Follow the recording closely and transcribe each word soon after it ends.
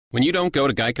When you don't go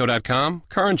to Geico.com,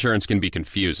 car insurance can be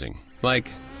confusing. Like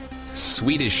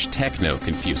Swedish techno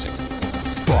confusing.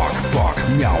 Bark, bark,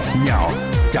 meow, meow.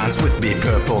 Dance with me,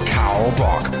 purple cow.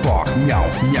 Bark, bark, meow,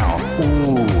 meow.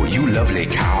 Ooh, you lovely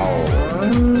cow.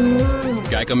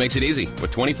 Geico makes it easy.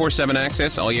 With 24/7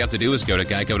 access, all you have to do is go to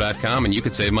Geico.com and you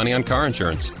could save money on car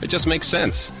insurance. It just makes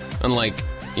sense. Unlike,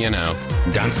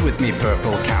 Dance with me,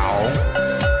 purple cow.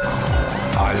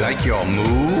 I like your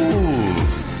moves.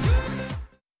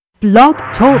 Blog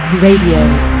Talk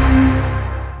Radio.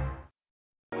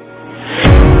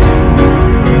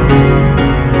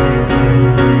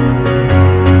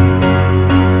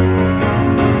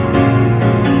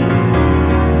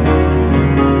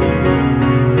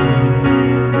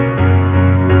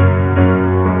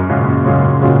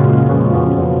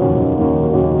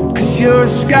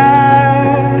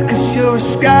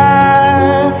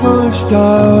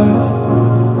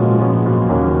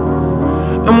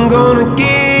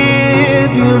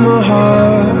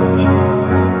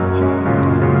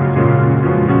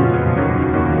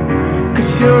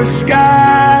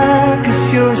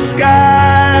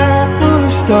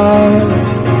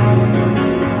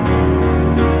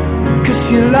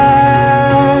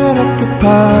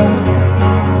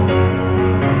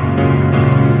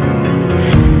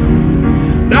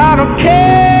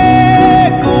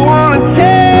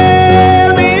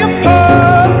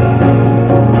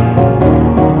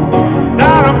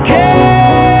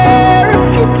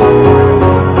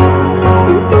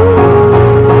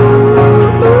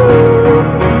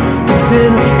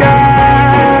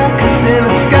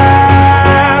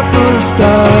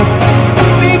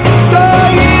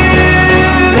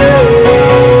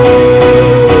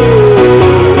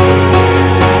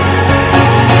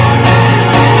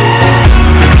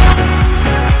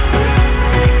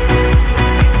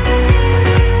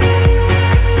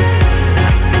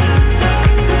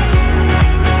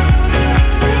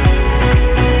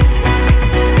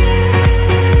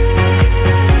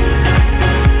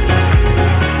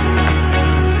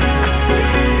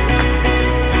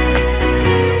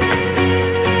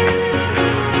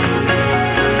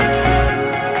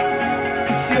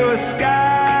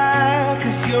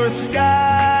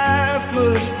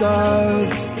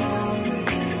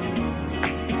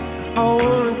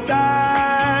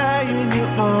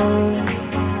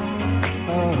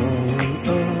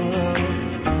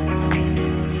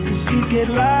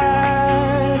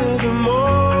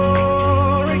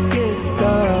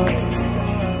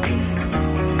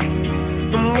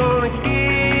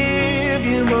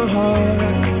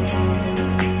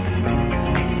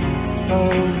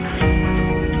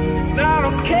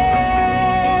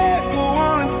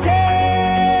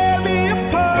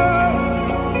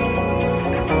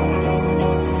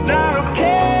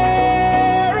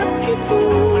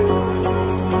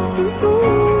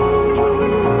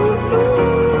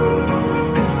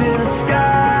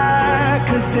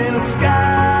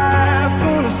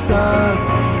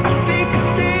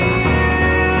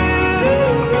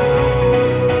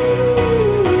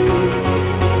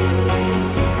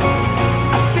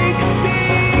 I think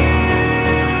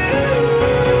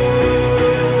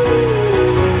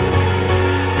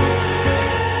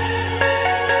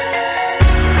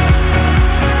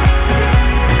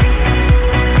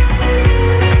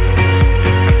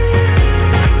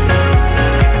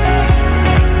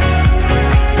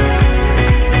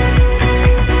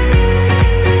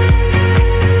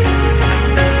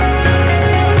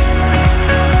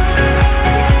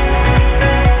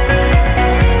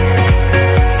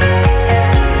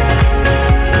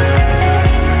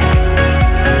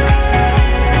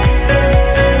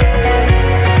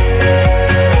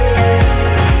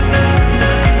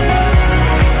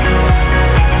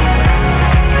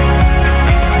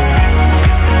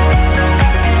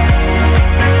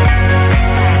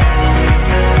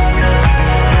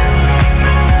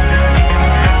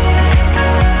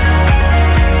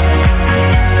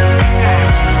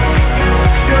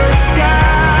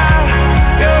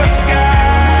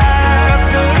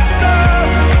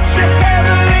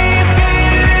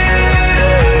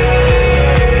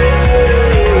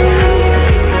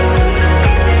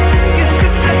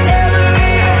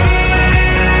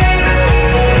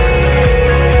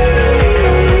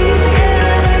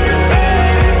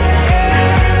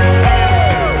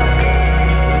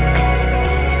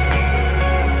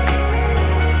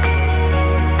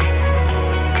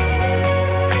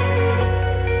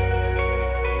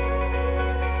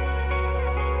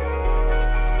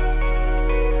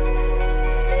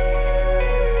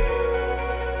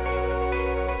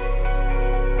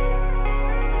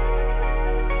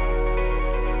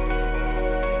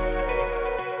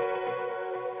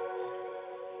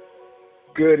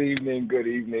good evening,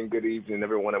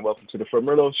 everyone, and welcome to the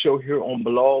Merlot Show here on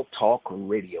Blog Talk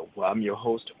Radio. Well, I'm your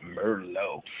host,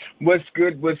 Merlot. What's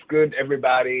good,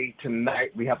 everybody?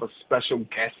 Tonight we have a special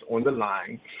guest on the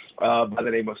line by the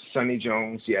name of Sonny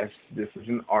Jones. Yes, this is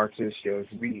an artist. Yes,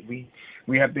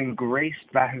 we have been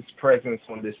graced by his presence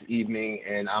on this evening,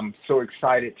 and I'm so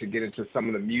excited to get into some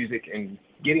of the music and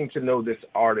getting to know this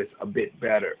artist a bit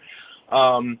better.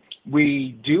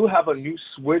 We do have a new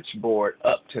switchboard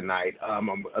up tonight. I'm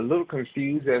a little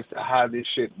confused as to how this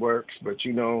shit works, but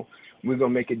we're going to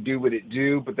make it do what it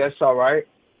do, but that's all right.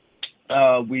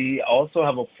 We also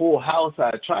have a full house. I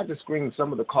tried to screen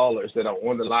some of the callers that are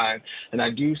on the line, and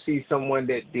I do see someone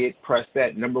that did press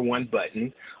that number 1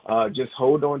 button. Just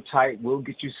hold on tight. We'll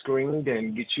get you screened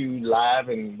and get you live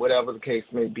and whatever the case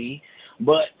may be.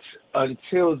 But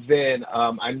until then,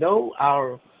 I know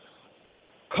our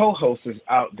co-host is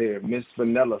out there, Miss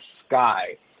Vanilla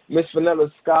Sky. Miss Vanilla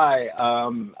Sky,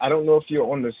 I don't know if you're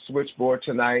on the switchboard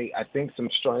tonight. I think some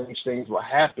strange things were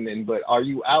happening, but are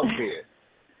you out there?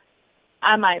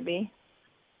 I might be.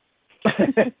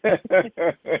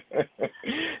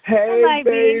 Hey,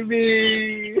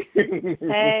 baby.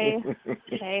 Hey.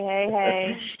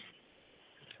 Hey.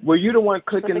 Were you the one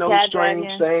clicking those strange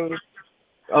things?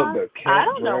 Oh, the cat. I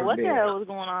don't know what the hell was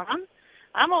going on.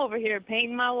 I'm over here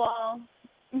painting my wall.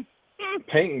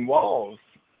 Painting walls.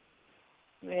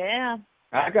 Yeah.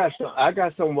 I got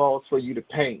some walls for you to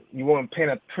paint. You want to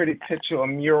paint a pretty picture, a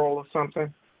mural or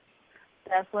something?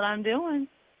 That's what I'm doing.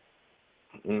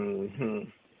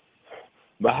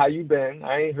 But how you been?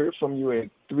 I ain't heard from you in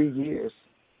 3 years.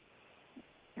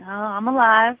 Oh, I'm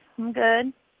alive. I'm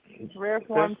good. Rare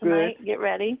form That's tonight. good. Get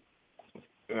ready.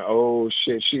 Oh,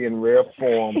 shit, she in rare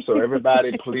form. So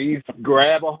everybody, please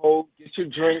grab a hold, get your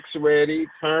drinks ready,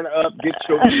 turn up, get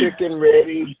your chicken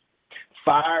ready,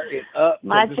 fire it up.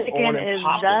 My chicken is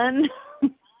done.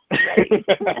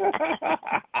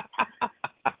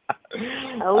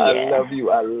 Oh, yeah.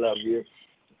 I love you.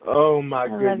 Oh, my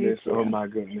goodness. Oh, my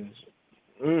goodness.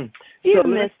 You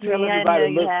missed me. I know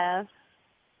you have.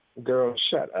 Girl,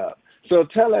 shut up. So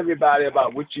tell everybody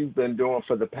about what you've been doing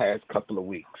for the past couple of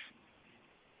weeks.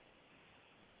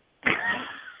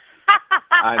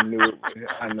 I knew it.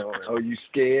 I know. Oh, you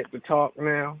scared to talk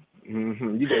now?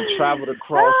 You done traveled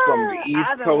across from the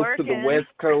East Coast to the West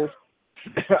Coast.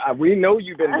 We know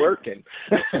you've been working.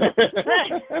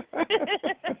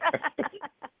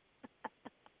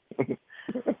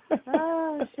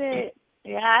 Oh, shit.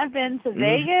 Yeah, I've been to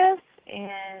Vegas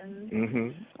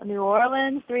and New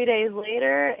Orleans 3 days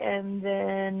later, and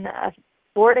then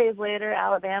 4 days later,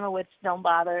 Alabama, which don't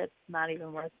bother. It's not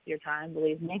even worth your time,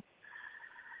 believe me.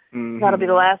 That'll be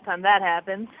the last time that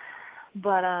happens.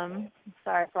 But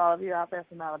sorry for all of you out there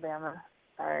from Alabama.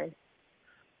 Sorry.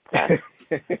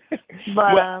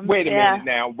 But wait a minute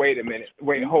now. Wait a minute.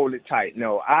 Wait, hold it tight.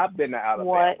 No, I've been to Alabama.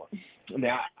 What?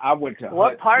 Now I went to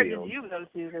What part Huntsville. did you go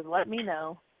to? Because let me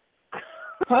know.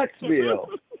 Huntsville.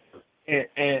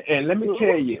 And let me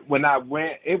tell you, when I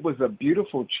went, it was a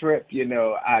beautiful trip.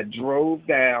 I drove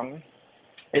down.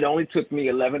 It only took me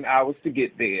 11 hours to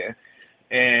get there.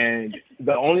 And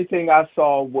the only thing I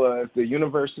saw was the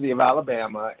University of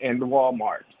Alabama and the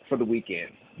Walmart for the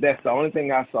weekend. That's the only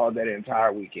thing I saw that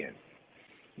entire weekend.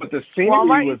 But the scenery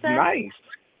Walmart, was nice.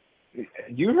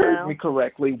 You heard me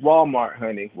correctly. Walmart,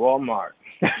 honey. Walmart.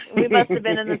 We must have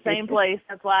been in the same place.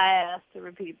 That's why I asked to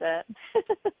repeat that.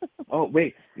 Oh,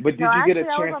 wait. But did you get a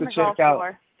chance to check out?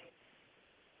 Floor.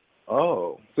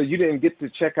 Oh, so you didn't get to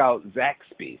check out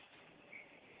Zaxby's?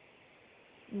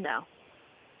 No.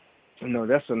 No,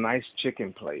 that's a nice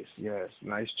chicken place. Yes,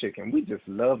 nice chicken. We just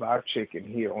love our chicken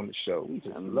here on the show. We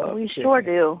just love We chicken. sure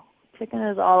do. Chicken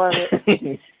is all of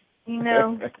it.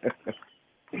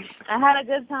 I had a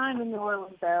good time in New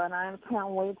Orleans, though, and I can't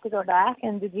wait to go back.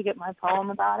 And did you get my poem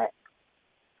about it?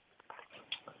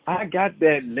 I got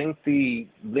that lengthy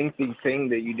thing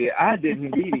that you did. I didn't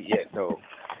read it yet, though.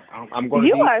 I'm going to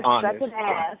be honest. You are such an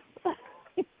ass.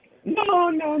 No.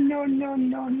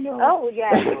 Oh,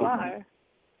 yeah, you are.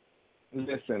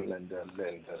 Listen, Linda,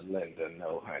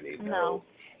 no, honey, no.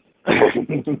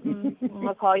 I'm going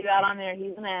to call you out on there.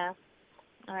 He's an ass.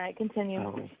 All right, continue.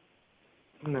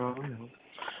 No.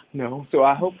 So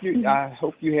I hope you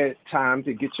had time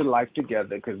to get your life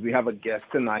together, because we have a guest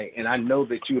tonight, and I know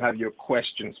that you have your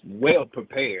questions well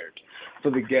prepared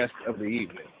for the guest of the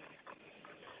evening.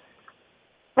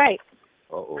 Right.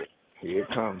 Uh-oh, here it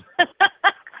comes.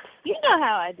 You know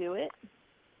how I do it.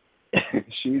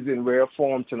 She's in rare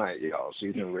form tonight, y'all.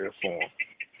 She's in rare form.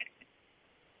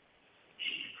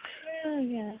 Oh,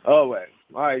 yeah. Oh, wait.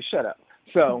 All right, shut up.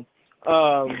 So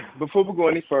Before we go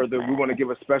any further, we want to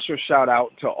give a special shout out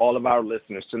to all of our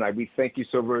listeners tonight. We thank you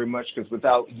so very much because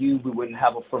without you, we wouldn't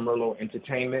have a For Merlot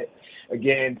Entertainment.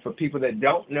 Again, for people that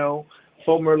don't know,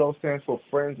 For Merlot stands for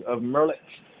Friends of Merlot.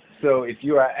 So if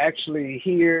you are actually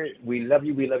here, we love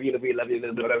you, we love you, we love you,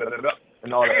 and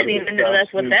all that. I didn't even know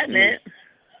that's what that meant.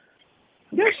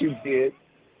 Yes, you did.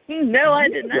 No, I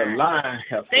did not. You're lying,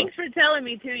 Heifer. Thanks for telling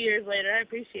me 2 years later. I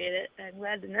appreciate it. I'm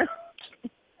glad to know.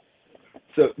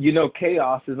 So, you know,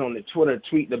 Chaos is on the Twitter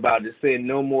tweeting about it, saying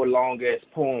no more long-ass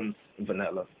poems,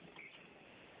 Vanilla.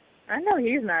 I know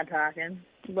he's not talking.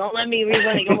 Don't let me read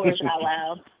one of yours out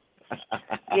loud.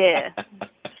 Yeah.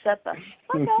 Shut the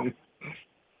fuck up.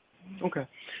 Okay.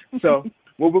 So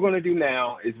what we're going to do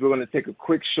now is we're going to take a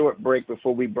quick short break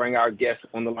before we bring our guest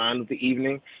on the line of the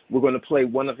evening. We're going to play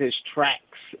one of his tracks,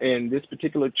 and this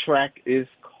particular track is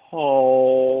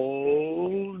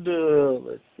called,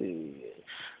 let's see,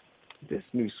 this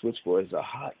new switchboard is a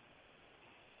hot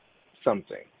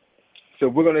something. So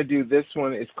we're going to do this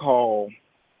one. It's called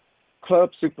Club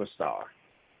Superstar.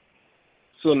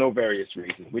 So no various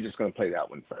reasons. We're just going to play that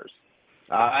one first.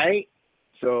 All right?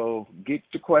 So get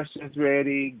your questions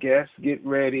ready. Guests, get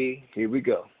ready. Here we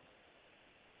go.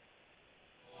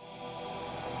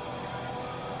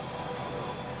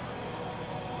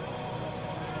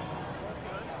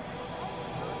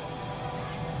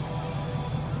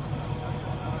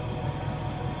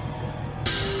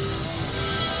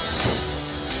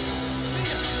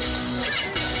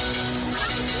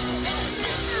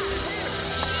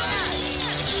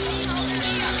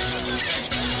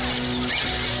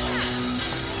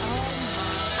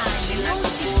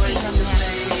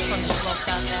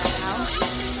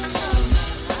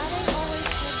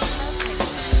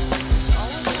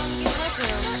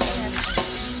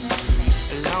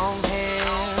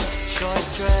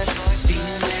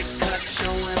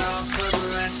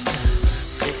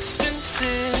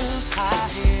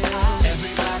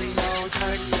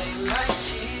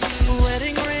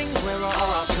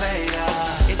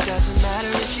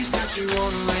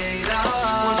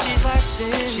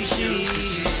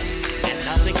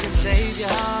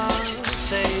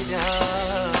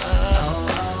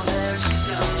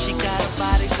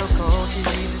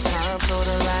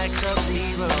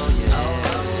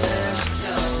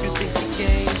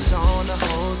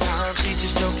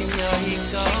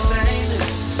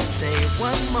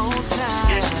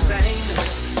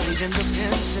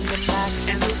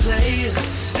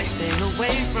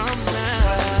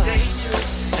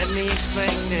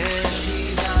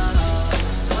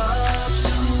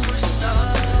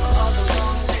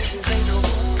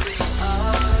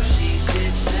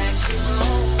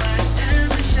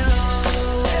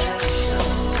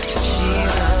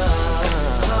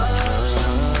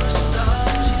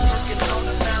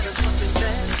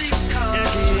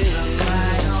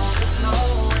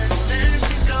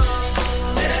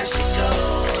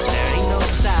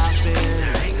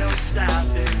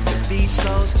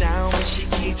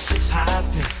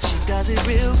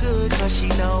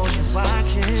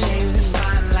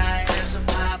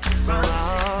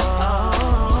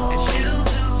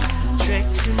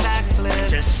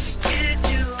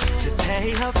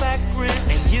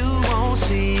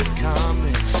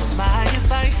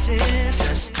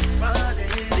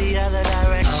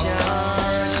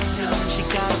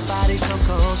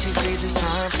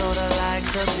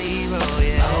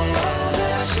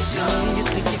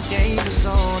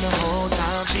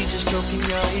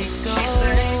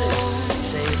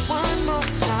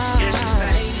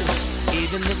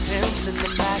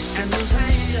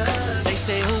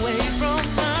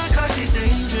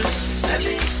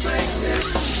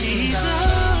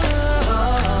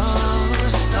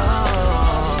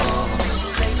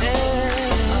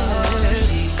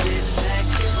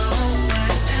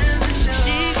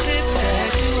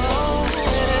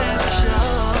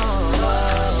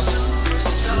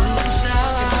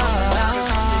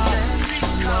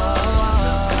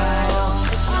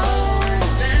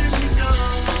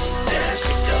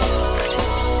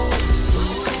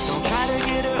 Don't try to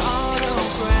get her all the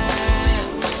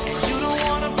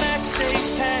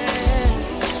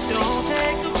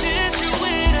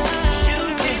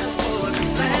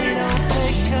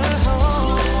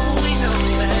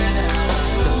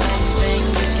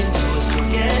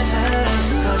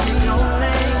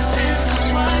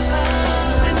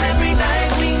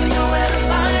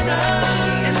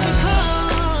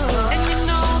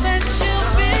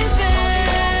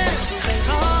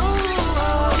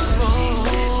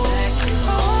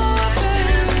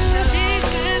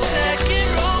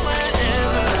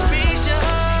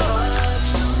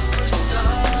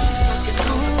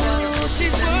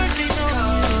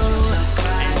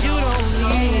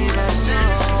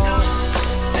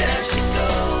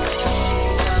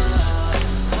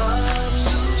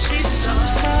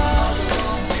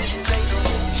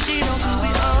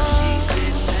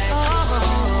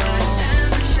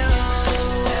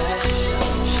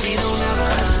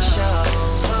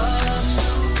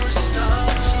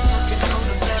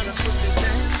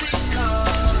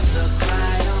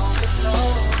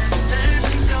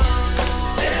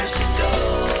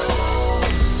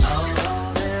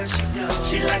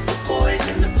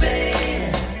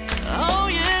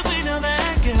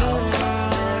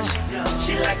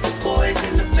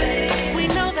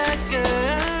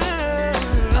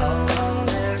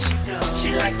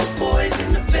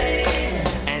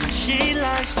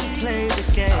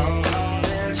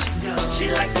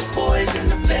like the boys in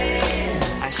the band.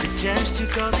 I suggest you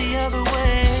go the other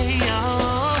way. Oh.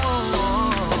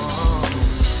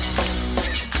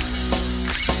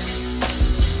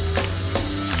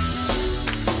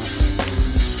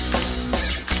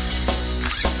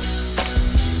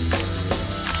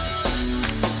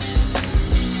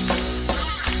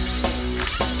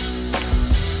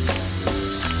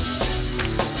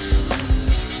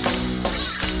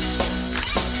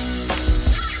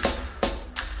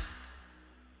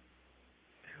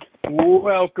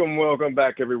 Welcome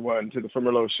back, everyone, to the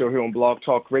Firmerlo Show here on Blog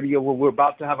Talk Radio, where we're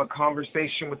about to have a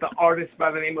conversation with the artist by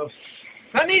the name of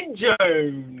Sonny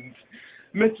Jones.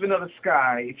 Miss Vanilla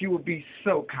Sky, if you would be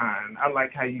so kind, I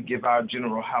like how you give our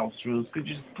general house rules. Could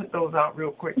you just put those out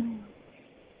real quick?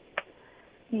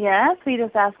 Yes, we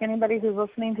just ask anybody who's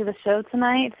listening to the show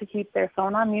tonight to keep their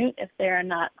phone on mute if they are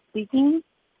not speaking,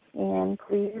 and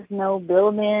please no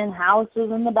building houses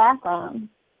in the background.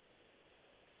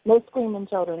 No screaming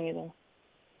children either.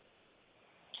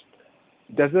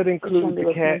 Does it include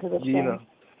the cat? You know.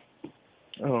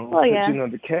 Oh, well, yeah. You know,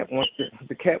 the cat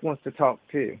wants to talk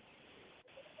too.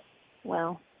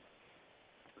 Well,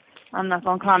 I'm not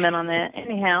gonna comment on that.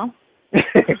 Anyhow,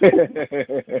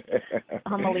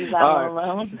 I'm gonna leave that one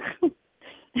alone.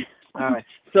 All right.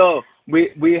 So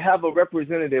we have a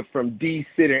representative from D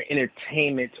Sitter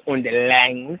Entertainment on the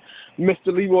line.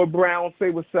 Mr. Leroy Brown, say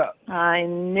what's up. I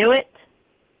knew it.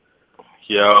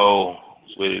 Yo,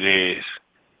 what it is.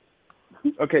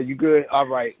 Okay, you good? All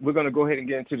right. We're going to go ahead and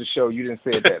get into the show. You didn't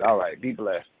say that. All right. Be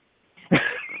blessed.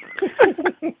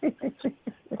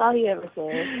 That's all he ever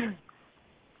says.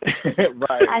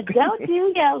 Right. I don't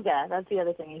do yoga. That's the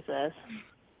other thing he says.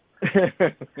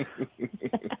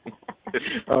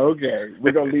 Okay.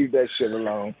 We're going to leave that shit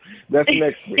alone. That's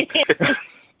next week.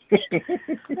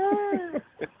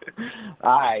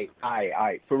 All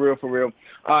right. For real.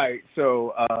 All right,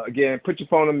 so, again, put your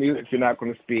phone on mute if you're not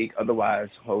going to speak. Otherwise,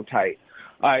 hold tight.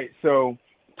 All right, so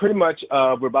pretty much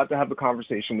we're about to have a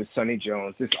conversation with Sonny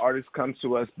Jones. This artist comes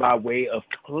to us by way of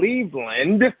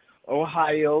Cleveland,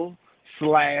 Ohio /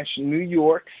 New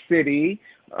York City.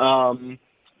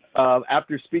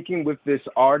 After speaking with this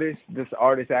artist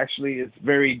actually is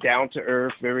very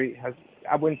down-to-earth,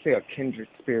 I wouldn't say a kindred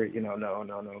spirit,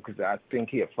 no, because I think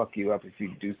he'll fuck you up if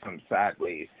you do something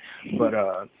sideways. But,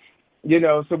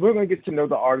 so we're going to get to know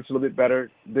the artist a little bit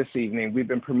better this evening. We've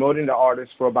been promoting the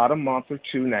artist for about a month or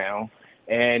two now,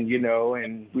 and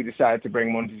we decided to bring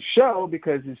him on to the show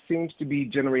because it seems to be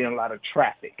generating a lot of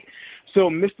traffic.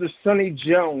 So, Mr. Sonny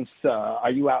Jones,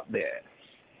 are you out there?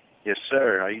 Yes,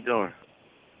 sir. How you doing?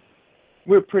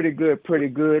 We're pretty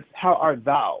good. How art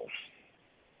thou?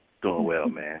 Doing well,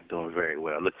 man. Doing very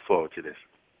well. Looking forward to this.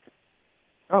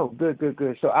 Oh, good.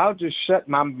 So I'll just shut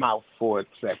my mouth for a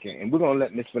second, and we're going to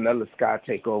let Miss Vanilla Sky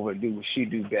take over and do what she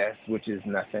do best, which is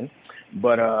nothing.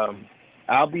 But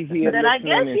I'll be here but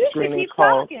listening and screening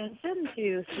calls. But I guess you should keep talking, shouldn't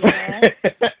you,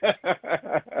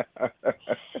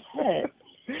 Shit.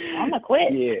 I'm going to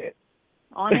quit. Yeah.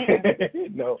 On air.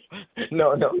 No,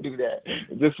 don't do that.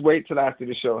 Just wait till after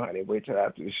the show, honey. Wait till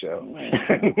after the show.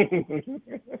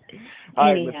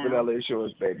 All right, Miss Vanilla, it's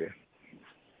yours, baby.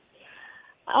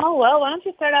 Oh, well, why don't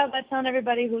you start out by telling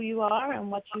everybody who you are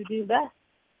and what you do best?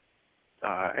 All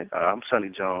right. I'm Sonny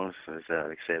Jones, as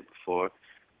I said before.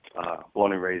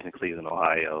 Born and raised in Cleveland,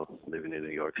 Ohio, living in New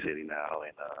York City now.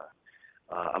 And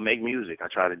I make music. I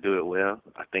try to do it well.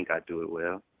 I think I do it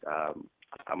well.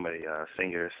 I'm a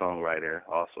singer, songwriter,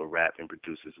 also rap and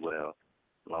produce as well,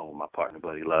 along with my partner,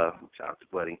 Buddy Love. Shout out to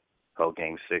Buddy. Whole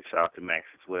Game 6. Shout out to Max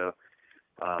as well.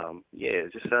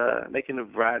 Just making a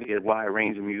wide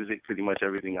range of music. Pretty much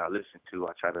everything I listen to,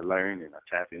 I try to learn and I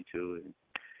tap into it.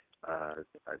 And,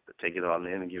 I take it all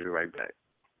in and give it right back.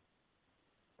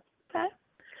 Okay.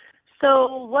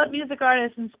 So what music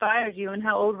artist inspired you, and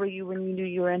how old were you when you knew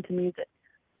you were into music?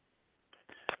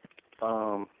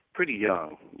 Pretty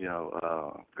young,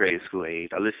 grade school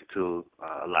age. I listen to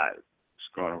a lot.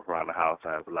 Just growing up around the house,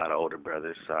 I have a lot of older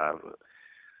brothers, so I have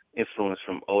influence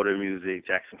from older music,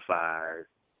 Jackson 5,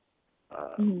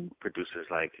 producers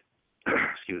like,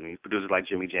 producers like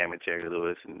Jimmy Jam and Terry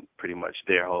Lewis, and pretty much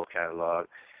their whole catalog.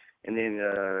 And then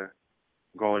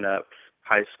growing up,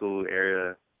 high school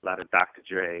area, a lot of Dr.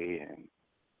 Dre, and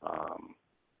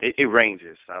it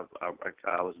ranges. I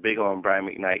was big on Brian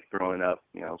McKnight growing up.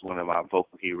 It was one of my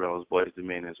vocal heroes, Boyz II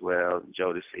Men as well,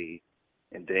 Jodeci.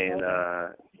 And then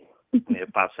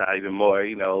it pops out even more.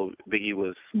 Biggie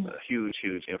was a huge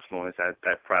influence.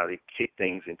 That probably kicked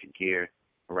things into gear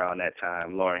around that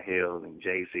time. Lauryn Hill and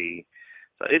Jay-Z.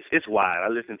 So it's wide. I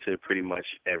listen to pretty much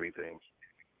everything.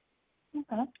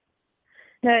 Okay.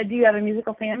 Now, do you have a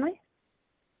musical family?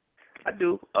 I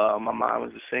do. My mom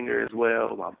is a singer as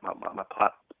well. My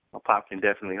pop can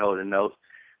definitely hold a note.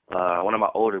 One of my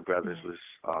older brothers was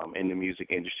in the music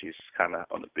industry. It's kind of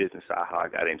on the business side how I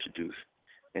got introduced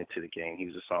into the game. He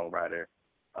was a songwriter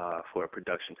for a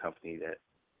production company that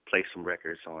placed some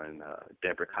records on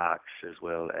Deborah Cox as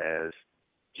well as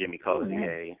Jimmy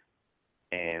Cozier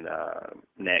and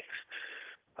Next,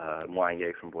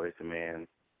 Wanye from Boyz II Men,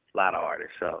 a lot of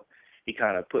artists. So he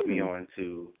kind of put me on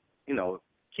to, you know,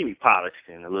 keep me polished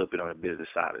and a little bit on the business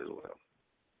side as well.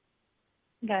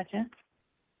 Gotcha.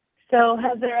 So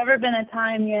has there ever been a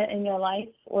time yet in your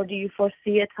life, or do you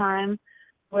foresee a time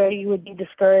where you would be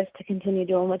discouraged to continue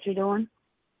doing what you're doing?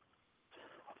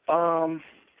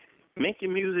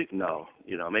 Making music, no.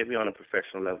 You know, maybe on a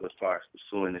professional level as far as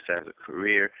pursuing this as a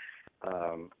career.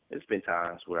 There's been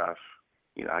times where I've,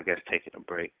 you know, I guess taken a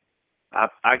break.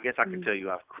 I guess I can tell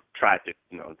you I've tried to,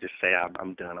 you know, just say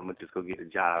I'm done. I'm going to just go get a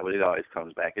job. But it always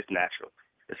comes back. It's natural.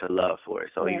 It's a love for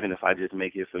it. So even if I just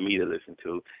make it for me to listen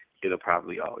to, it'll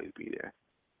probably always be there.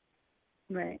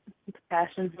 Right. It's a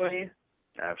passion for you.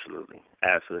 Absolutely.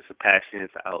 Absolutely. It's a passion.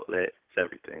 It's an outlet. It's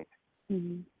everything.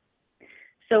 Mm-hmm.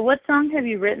 So what song have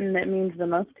you written that means the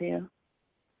most to you?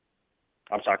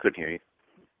 I'm sorry, I couldn't hear you.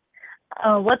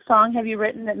 What song have you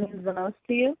written that means the most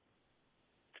to you?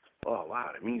 Oh,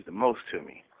 wow, that means the most to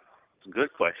me. It's a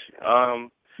good question.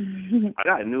 I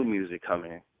got new music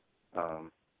coming, so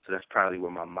that's probably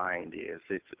where my mind is.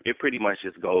 It pretty much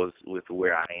just goes with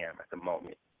where I am at the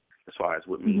moment as far as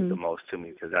what means the most to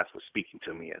me, because that's what's speaking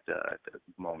to me at the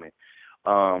moment.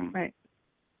 Right.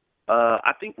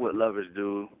 I think what lovers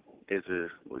do is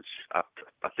which I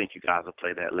think you guys will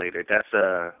play that later. That's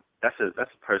a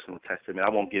personal testament. I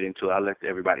won't get into it. I'll let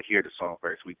everybody hear the song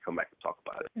first. We can come back and talk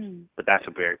about it. But that's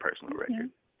a very personal record.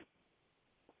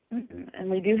 And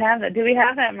we do have that. Do we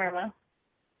have that, Merlo?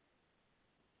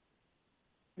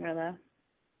 Merlo?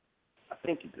 I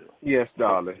think you do. Yes,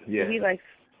 darling. Yes.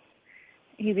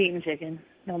 He's eating chicken.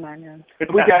 Don't mind him.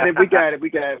 We got it.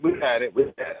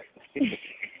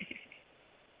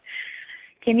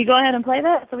 Can you go ahead and play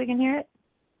that so we can hear it?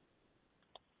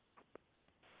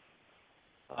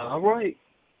 All right.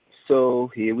 So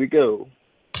here we go.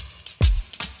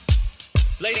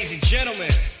 Ladies and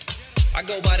gentlemen, I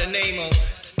go by the name of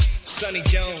Sonny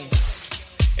Jones,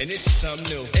 and this is something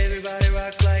new. Everybody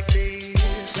rock like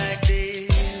this, like this,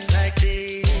 like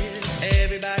this.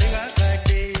 Everybody rock like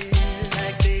this,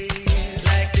 like this,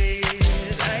 like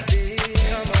this, like this.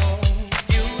 Come on,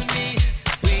 you and me,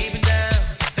 we've been down,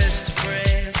 best of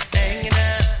friends, hanging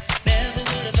out. Never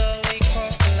would have thought we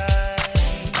crossed the line.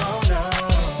 Oh no,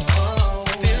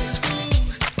 feeling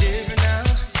smooth, different now.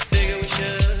 Figure we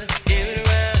should give it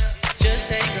around. Just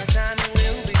take our time and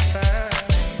we'll be fine.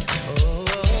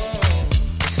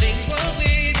 It seems what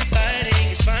we've been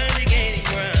fighting is finally gaining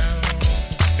ground.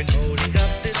 Been holding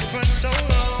up this front so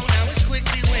long, now it's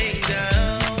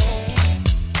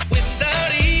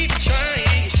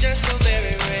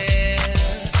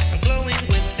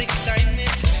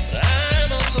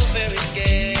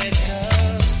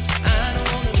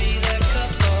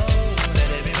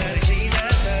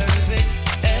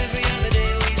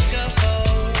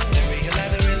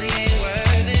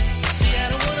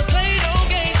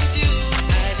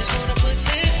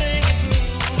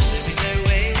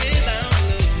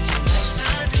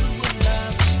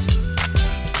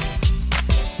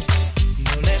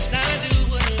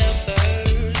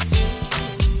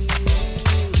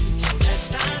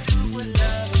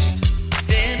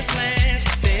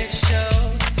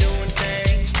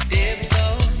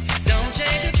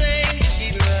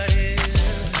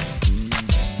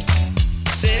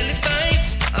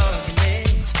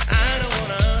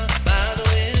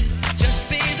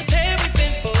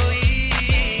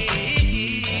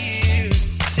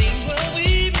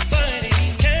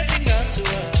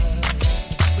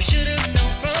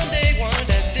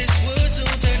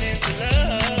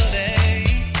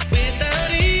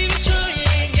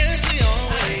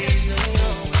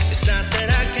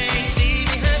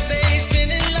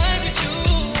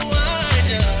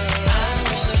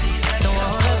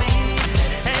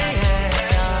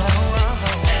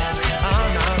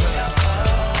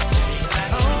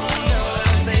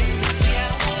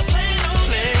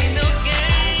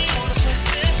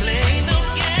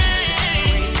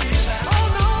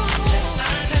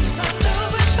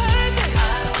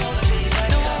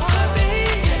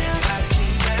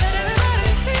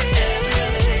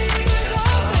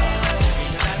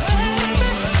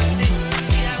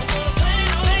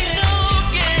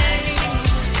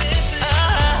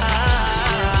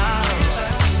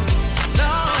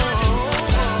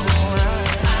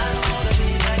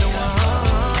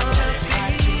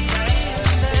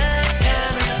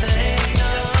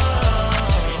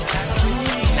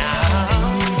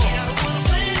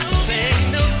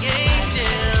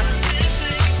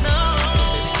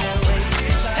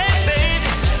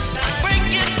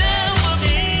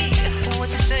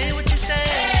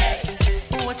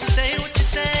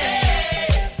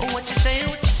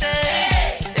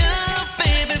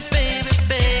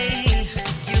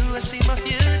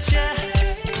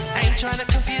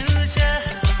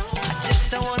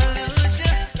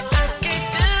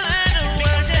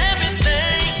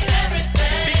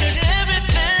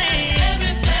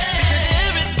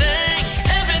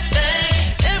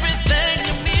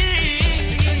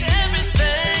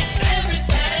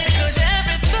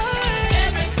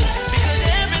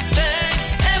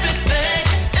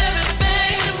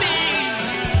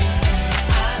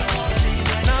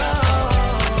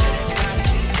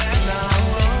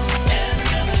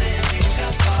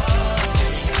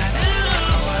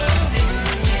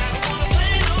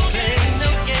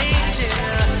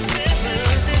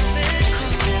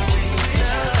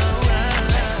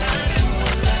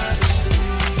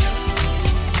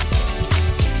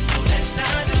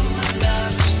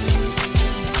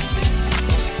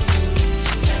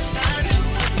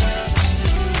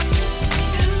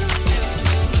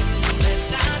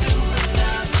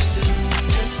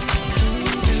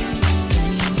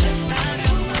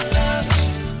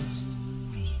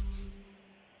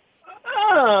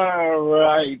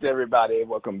everybody.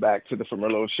 Welcome back to the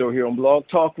Merlot Show here on Blog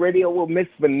Talk Radio. Well, Miss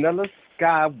Vanilla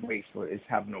Sky Wafer is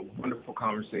having a wonderful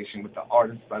conversation with the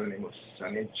artist by the name of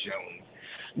Sonny Jones.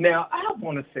 Now, I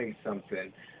want to say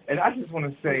something, and I just want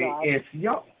to say, if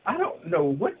y'all, I don't know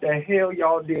what the hell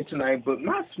y'all did tonight, but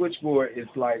my switchboard is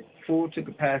like full to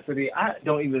capacity. I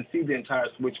don't even see the entire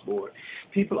switchboard.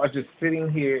 People are just sitting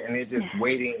here and they're just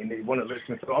waiting and they want to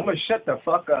listen. So I'm going to shut the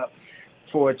fuck up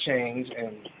for a change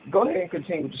and go ahead and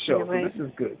continue with the show. So this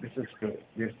is good. This is good.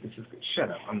 This is good. Shut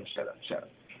up. I'm going to shut up.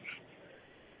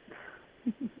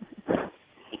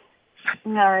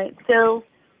 All right. So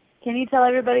can you tell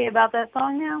everybody about that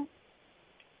song now?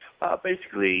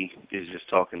 Basically, it's just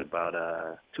talking about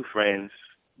two friends,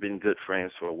 been good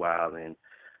friends for a while, and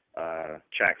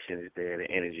traction is there,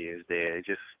 the energy is there. They're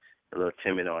just a little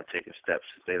timid on taking steps.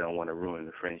 They don't want to ruin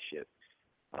the friendship.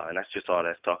 And that's just all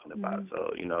that's talking about.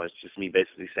 So, it's just me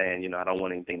basically saying, I don't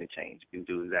want anything to change. We can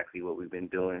do exactly what we've been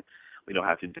doing. We don't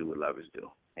have to do what lovers do.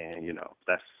 And,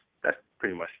 that's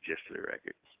pretty much the gist of the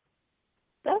record.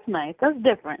 That's nice. That's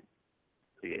different.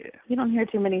 Yeah. You don't hear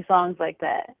too many songs like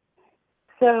that.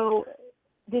 So,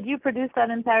 did you produce that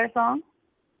entire song?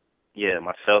 Yeah,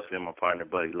 myself and my partner,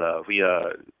 Buddy Love. We,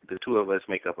 the two of us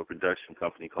make up a production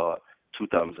company called Two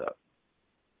Thumbs Up.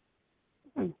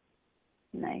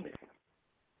 Nice.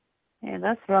 Yeah,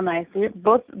 that's real nice.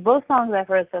 Both songs I've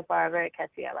heard so far are very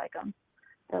catchy. I like them.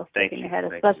 They'll stick in your head,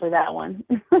 especially that one.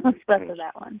 Especially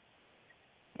that one.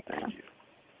 Yeah. Thank you.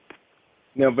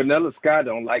 Now, Vanilla Sky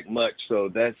don't like much, so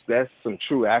that's some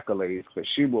true accolades, because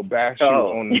she will bash you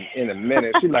on in a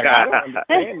minute. She's like, I don't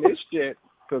understand this shit,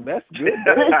 so that's good.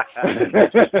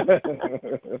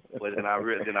 Well, then I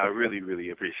really, really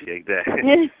appreciate that.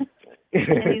 And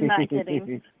he's not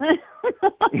kidding.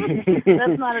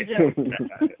 That's not a joke.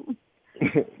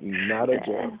 Not a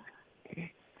joke.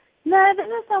 No,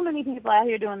 there's so many people out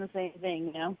here doing the same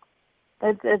thing,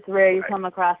 It's rare you come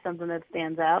across something that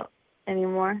stands out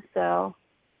anymore, so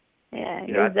yeah,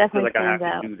 it definitely stands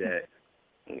out. I feel like I have to do that.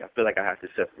 I feel like I have to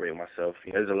separate myself.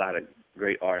 There's a lot of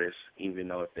great artists,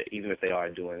 even if they are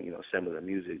doing, similar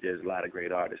music, there's a lot of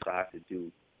great artists I have to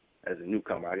do. As a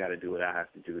newcomer, I got to do what I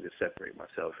have to do to separate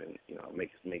myself and,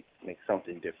 make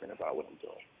something different about what I'm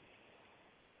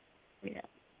doing. Yeah.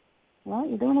 Well,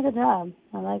 you're doing a good job.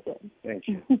 I like it. Thank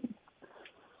you.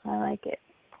 I like it.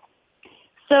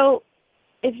 So,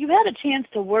 if you had a chance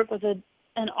to work with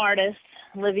an artist,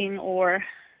 living or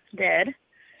dead,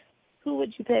 who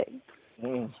would you pick?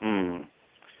 It's a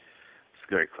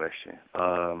great question.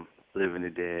 Living or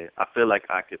dead. I feel like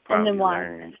I could probably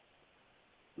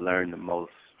learn the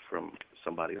most from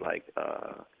somebody like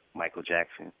Michael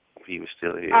Jackson if he was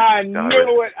still here. I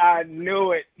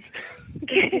knew it.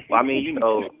 Well, I mean,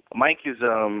 Mike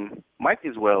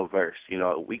is well versed.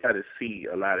 We got to see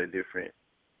a lot of different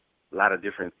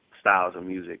styles of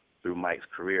music through Mike's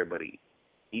career, but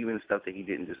even stuff that he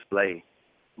didn't display,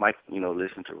 Mike,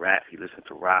 listened to rap, he listened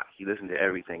to rock, he listened to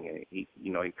everything, and he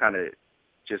kind of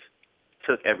just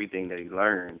took everything that he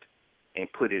learned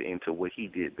and put it into what he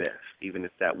did best, even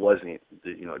if that wasn't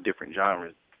the different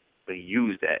genres. But he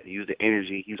used that. He used the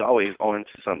energy. He was always on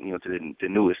to something, to the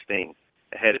newest thing,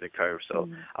 ahead of the curve. So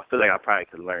I feel like I probably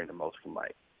could learn the most from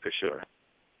Mike, for sure.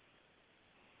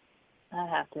 I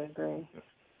have to agree.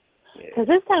 Because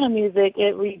this kind of music,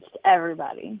 it reached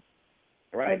everybody.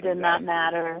 Right. It did not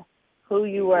matter who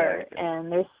you were.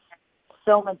 And there's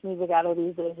so much music out of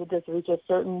these days. It just reaches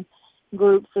certain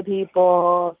groups of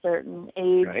people, certain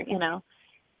age,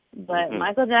 But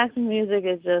Michael Jackson music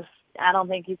is just, I don't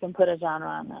think you can put a genre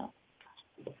on that.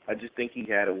 I just think he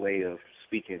had a way of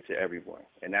speaking to everyone,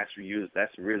 and that's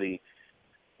really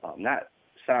not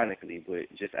sonically, but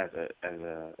just as a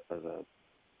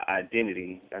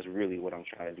identity. That's really what I'm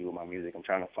trying to do with my music. I'm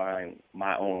trying to find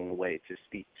my own way to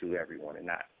speak to everyone and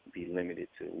not be limited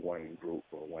to one group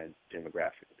or one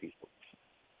demographic of people.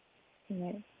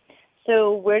 Right.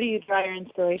 So where do you draw your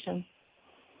inspiration?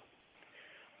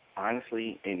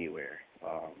 Honestly, anywhere.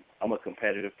 I'm a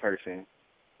competitive person.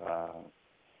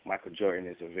 Michael Jordan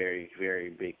is a very, very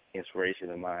big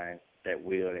inspiration of mine, that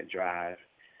will, that drive.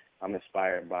 I'm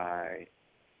inspired by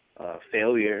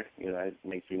failure. It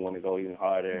makes me want to go even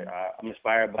harder. I'm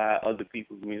inspired by other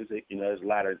people's music. There's a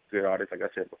lot of good artists, like I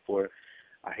said before.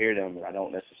 I hear them and I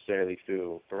don't necessarily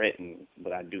feel threatened,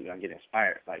 but I do. I get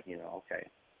inspired. Like, okay,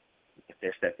 if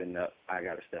they're stepping up, I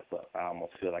got to step up. I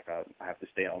almost feel like I have to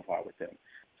stay on par with them.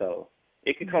 So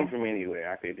it could come from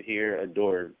anywhere. I could hear a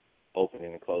door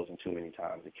opening and closing too many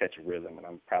times and catch a rhythm, and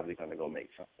I'm probably going to go make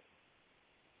something.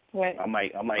 Right. I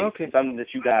might something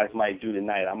that you guys might do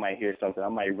tonight. I might hear something. I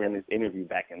might run this interview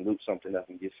back and loop something up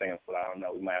and get samples. I don't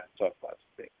know. We might have to talk about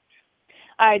some things.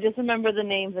 All right, just remember the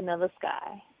name Vanilla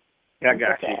Sky. I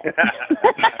got you.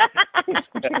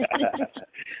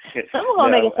 Someone's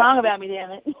going to make a song about me,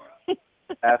 damn it.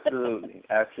 Absolutely.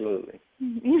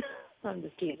 I'm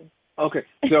just kidding. Okay,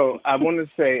 so I want to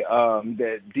say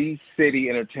that D-City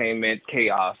Entertainment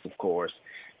Chaos, of course,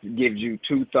 gives you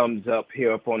 2 thumbs up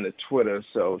here up on the Twitter,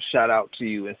 so shout out to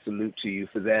you and salute to you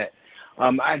for that.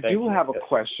 I do have a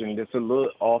question that's a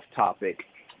little off topic.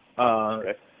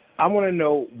 Okay. I want to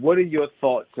know, what are your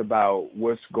thoughts about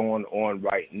what's going on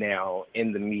right now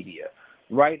in the media?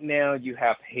 Right now, you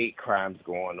have hate crimes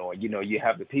going on. You know, you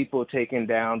have the people taking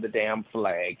down the damn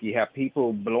flag. You have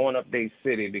people blowing up their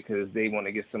city because they want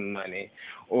to get some money,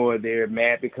 or they're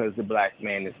mad because the black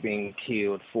man is being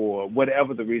killed for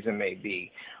whatever the reason may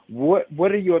be.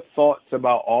 What are your thoughts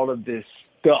about all of this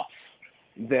stuff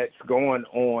that's going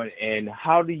on, and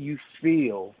how do you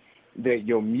feel that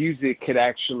your music could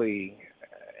actually,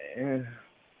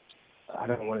 I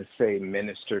don't want to say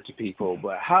minister to people,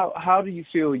 but how do you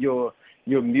feel your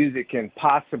music can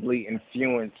possibly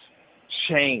influence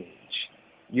change?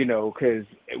 You know, because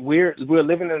we're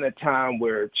living in a time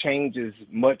where change is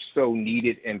much so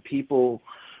needed, and people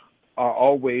are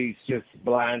always just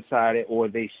blindsided, or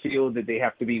they feel that they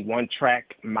have to be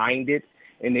one-track minded,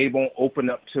 and they won't open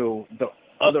up to the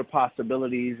other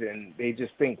possibilities, and they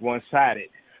just think one-sided.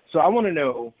 So I want to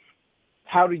know,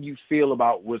 how do you feel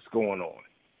about what's going on?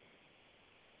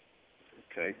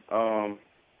 Okay.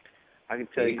 I can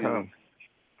tell you,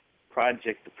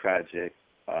 project to project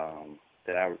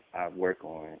that I work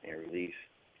on and release,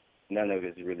 none of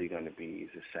it's really going to be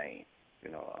the same,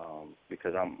 you know,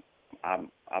 because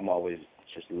I'm always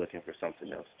just looking for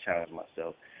something else to challenge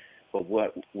myself. But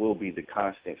what will be the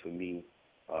constant for me,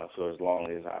 so as long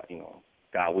as I, you know,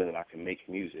 God willing, I can make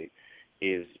music,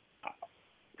 is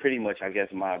pretty much, I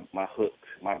guess, my hook,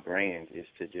 my brand is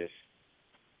to just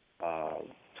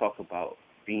talk about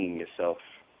being yourself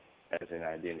as an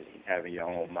identity, having your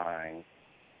own mind,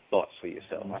 thoughts for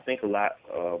yourself. I think a lot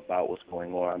about what's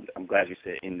going on. I'm glad you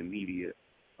said in the media.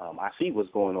 I see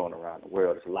what's going on around the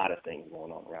world. There's a lot of things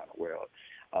going on around the world.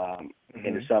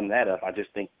 And to sum that up, I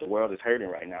just think the world is hurting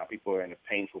right now. People are in a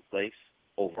painful place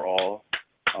overall.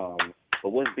 But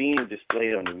what's being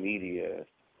displayed on the media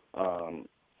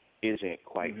isn't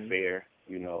quite fair.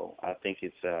 You know, I think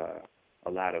it's a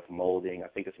lot of molding. I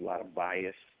think it's a lot of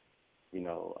bias. You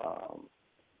know,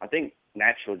 I think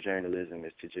natural journalism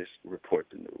is to just report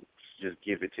the news, just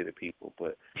give it to the people.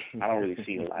 But I don't really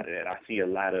see a lot of that. I see a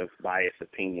lot of biased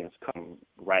opinions come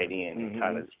right in and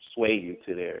kind of sway you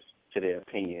to their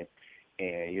opinion.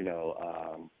 And, you know,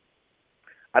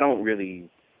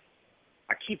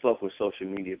 I keep up with social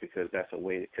media because that's a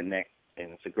way to connect,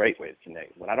 and it's a great way to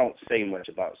connect. But I don't say much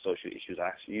about social issues.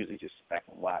 I usually just sit back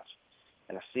and watch.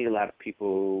 And I see a lot of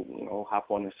people, you know,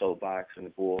 hop on the soapbox and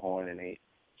the bullhorn, and they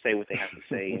say what they have to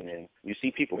say, and then you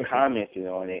see people commenting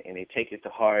on it, and they take it to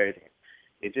heart.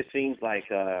 It just seems like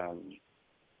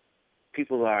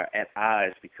people are at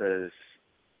odds because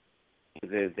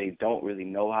they don't really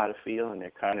know how to feel, and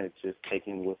they're kind of just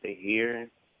taking what they hear,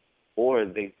 or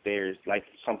there's like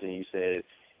something you said,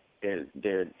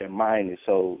 their mind is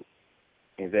so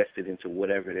invested into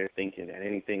whatever they're thinking that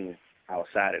anything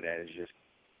outside of that is just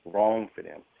wrong for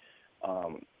them.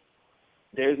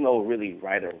 There's no really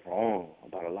right or wrong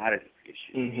about a lot of these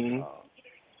issues.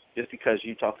 Just because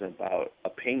you're talking about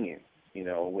opinion, you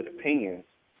know, with opinions,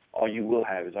 all you will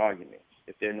have is arguments.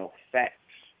 If there are no facts,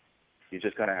 you're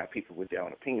just going to have people with their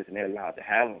own opinions, and they're allowed to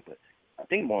have them. But I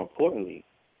think more importantly,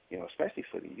 you know, especially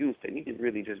for the youth, they need to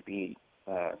really just be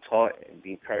taught and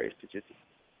be encouraged to just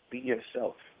be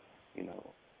yourself. You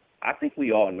know, I think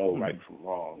we all know right from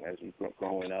wrong as we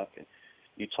growing up, and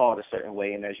you're taught a certain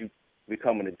way, and as you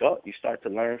become an adult, you start to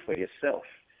learn for yourself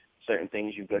certain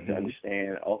things. You get to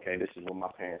understand, okay, this is what my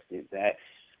parents did that.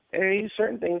 And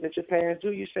certain things that your parents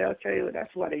do, you say, okay, well,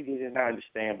 that's why they did it, and I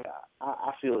understand, but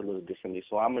I feel a little differently,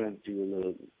 so I'm going to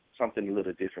do something a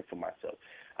little different for myself.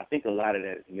 I think a lot of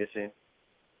that is missing.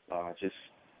 Just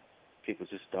people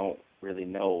just don't really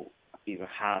know even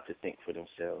how to think for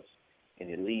themselves, and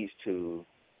it leads to,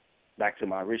 back to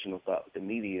my original thought, the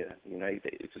media. You know,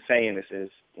 it's a saying that says,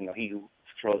 you know, he who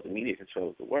controls the media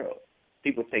controls the world.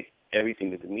 People take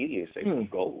everything that the media say for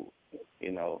gold.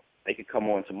 You know, they could come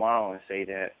on tomorrow and say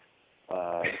that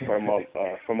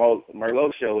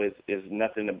Merlot show is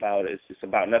nothing about it's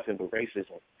about nothing but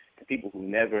racism. And people who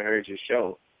never heard your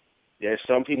show, there's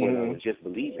some people that will just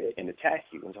believe it and attack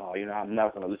you and say, oh, you know, I'm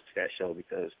not going to listen to that show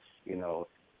because, you know,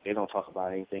 they don't talk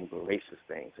about anything but racist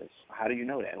things. And how do you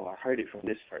know that? Well, I heard it from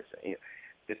this person. You know,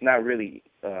 it's not really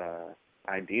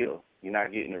ideal. You're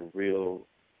not getting a real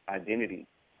identity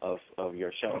of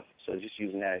your show. So just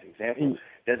using that as an example,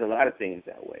 there's a lot of things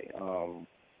that way.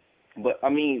 But I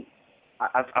mean,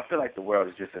 I feel like the world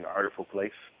is just an artful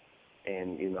place,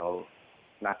 and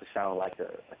not to sound like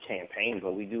a campaign,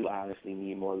 but we do honestly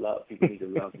need more love. People need to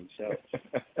love themselves,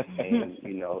 and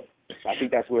I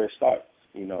think that's where it starts.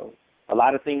 A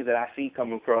lot of things that I see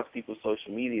coming across people's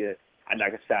social media,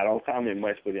 like I said, I don't comment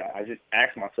much, but I just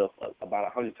ask myself about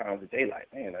 100 times a day,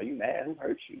 like, man, are you mad? Who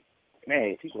hurt you?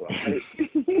 Man, people are hurt.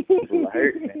 People are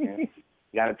hurt, man.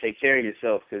 You got to take care of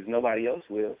yourself because nobody else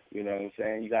will. You know what I'm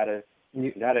saying? You gotta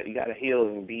heal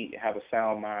and have a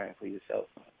sound mind for yourself.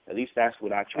 At least that's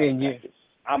what I try to practice.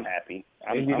 I'm happy.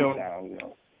 I'm sound.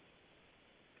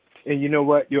 And you know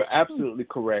what? You're absolutely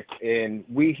correct. And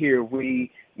we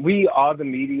are the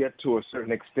media to a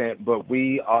certain extent, but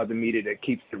we are the media that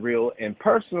keeps it real. And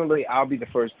personally, I'll be the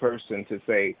first person to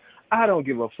say, I don't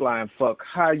give a flying fuck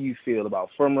how you feel about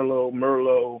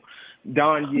Merlot,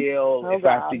 Danielle, if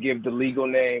I have to give the legal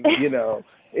name, it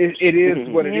is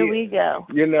what it is. Here we go.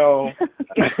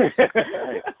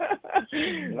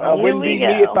 I wouldn't be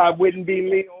me if I wouldn't be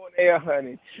me on air,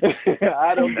 honey.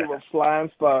 I don't give a flying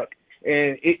fuck.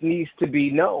 And it needs to be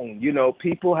known.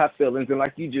 People have feelings, and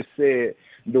like you just said,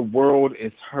 the world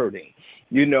is hurting.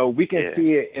 We can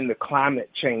see it in the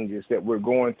climate changes that we're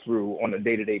going through on a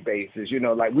day-to-day basis.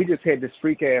 Like we just had this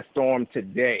freak-ass storm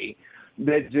today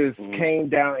that just came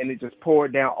down, and it just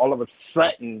poured down all of a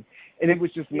sudden, and it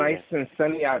was just nice and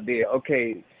sunny out there.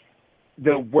 Okay,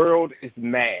 the world is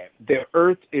mad. The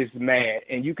earth is mad,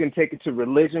 and you can take it to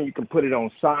religion. You can put it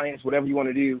on science, whatever you want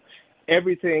to do.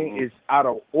 Everything is out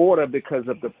of order because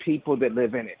of the people that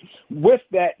live in it. With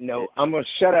that note, I'm going to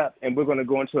shut up, and we're going to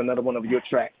go into another one of your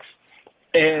tracks.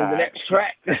 And the next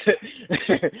track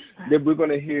that we're going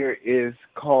to hear is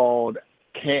called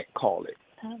Can't Call It.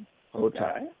 Hold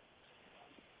tight.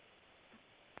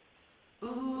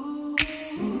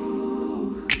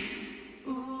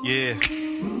 Yeah.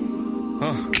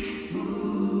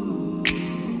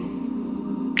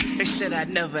 They said I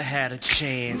never had a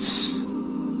chance.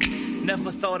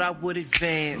 Never thought I would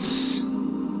advance.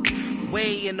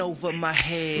 Way in over my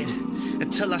head.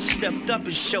 Until I stepped up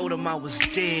and showed them I was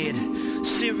dead.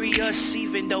 Serious,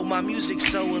 even though my music's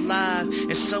so alive.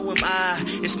 And so am I.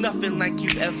 It's nothing like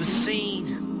you've ever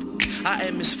seen. I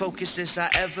am as focused as I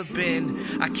ever been.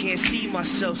 I can't see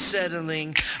myself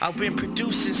settling. I've been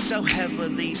producing so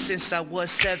heavily since I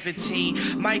was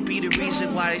 17. Might be the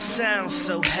reason why they sound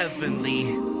so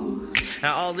heavenly.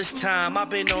 Now all this time I've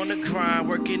been on the grind,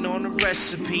 working on the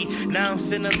recipe. Now I'm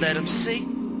finna let them see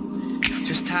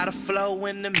just how to flow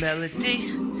in the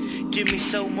melody. Give me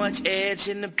so much edge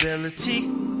and ability.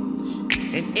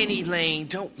 In any lane,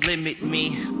 don't limit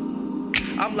me.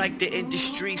 I'm like the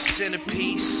industry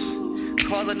centerpiece,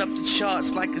 crawling up the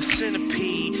charts like a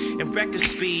centipede. In record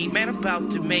speed, man, I'm about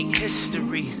to make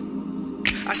history.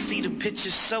 I see the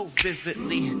pictures so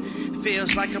vividly.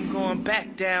 Feels like I'm going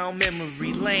back down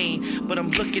memory lane, but I'm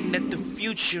looking at the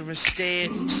future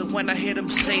instead. So when I hear them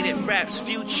say that rap's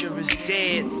future is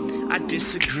dead, I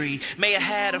disagree. May have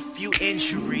had a few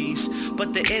injuries,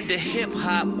 but the end of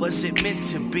hip-hop wasn't meant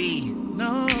to be.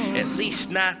 No, at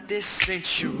least not this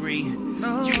century.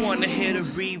 No. You wanna hear the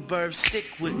rebirth,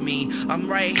 stick with me. I'm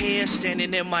right here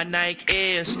standing in my Nike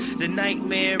Airs. The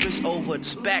nightmare is over,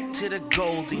 just back to the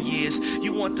golden years.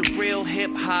 You want the real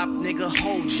hip hop, nigga,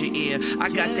 hold your ear. I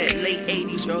got that late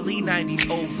 80s, early 90s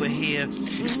over here.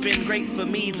 It's been great for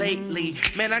me lately.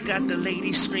 Man, I got the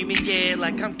ladies screaming, yeah,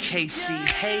 like I'm Casey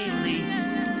Haley.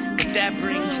 But that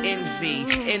brings envy,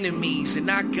 enemies, and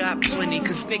I got plenty,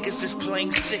 cause niggas is plain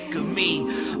sick of me.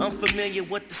 Unfamiliar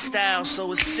with the style,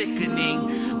 so it's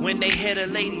sickening when they hear the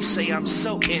ladies say I'm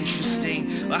so interesting,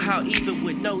 or how even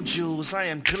with no jewels I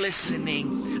am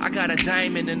glistening. I got a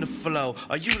diamond in the flow,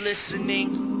 are you listening?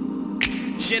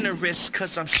 Generous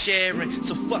cause I'm sharing,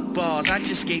 so fuck balls, I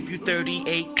just gave you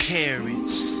 38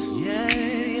 carats. Yeah.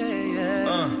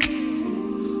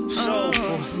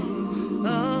 Soulful.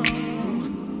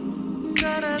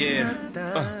 Yeah.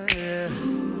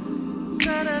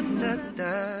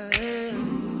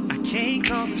 I can't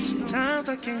call it sometimes,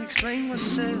 I can't explain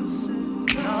myself.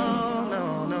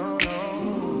 No.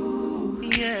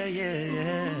 Yeah.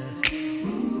 Yeah.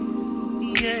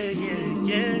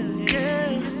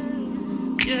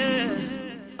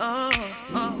 Oh,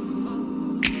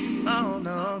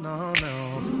 no.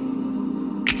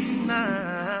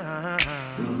 Nah.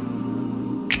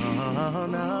 Oh,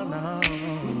 no.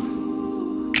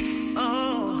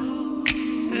 Oh,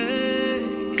 hey,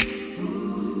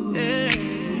 yeah.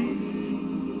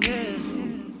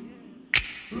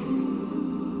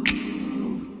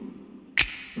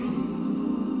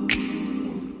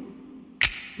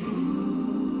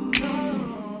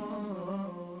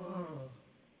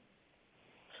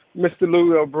 Mr.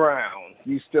 Louis Brown,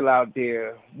 you still out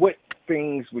there? What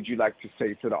things would you like to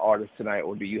say to the artist tonight,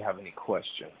 or do you have any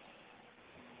questions?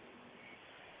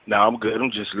 No, I'm good.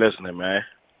 I'm just listening, man.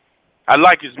 I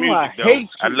like his Oh, I music though. hate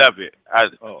I you. love it.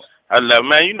 I love,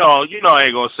 man. You know I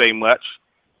ain't gonna say much,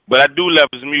 but I do love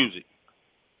his music.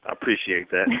 I appreciate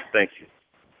that. Thank you.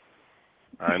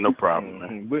 All right, no problem,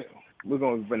 man. We're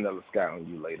gonna Vanilla Sky on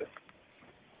you later.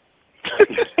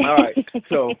 All right.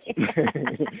 So,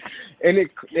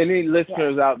 any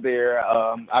listeners out there?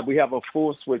 We have a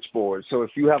full switchboard. So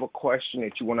if you have a question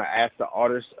that you want to ask the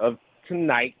artist of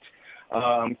tonight,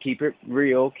 keep it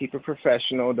real, keep it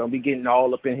professional. Don't be getting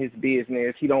all up in his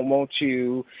business. He don't want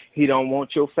you. He don't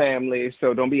want your family.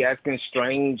 So don't be asking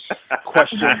strange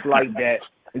questions like that.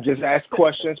 Just ask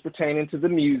questions pertaining to the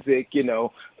music.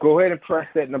 Go ahead and press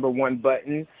that number 1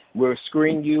 button. We'll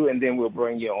screen you, and then we'll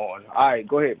bring you on. All right,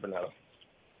 go ahead, Vanilla.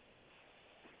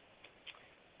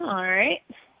 All right.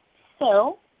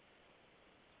 So,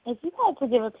 if you had to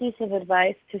give a piece of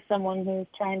advice to someone who's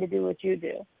trying to do what you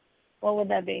do, what would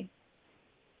that be?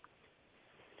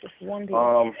 Just one piece.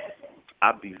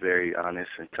 I'd be very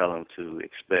honest and tell them to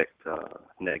expect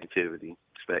negativity,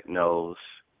 expect no's,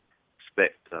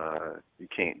 expect you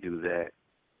can't do that,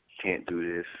 you can't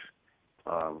do this.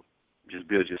 Just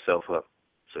build yourself up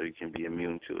so you can be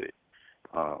immune to it.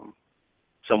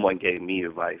 Someone gave me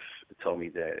advice, told me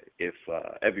that if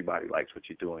everybody likes what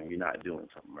you're doing, you're not doing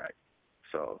something right.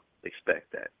 So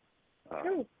expect that.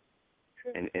 True.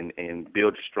 And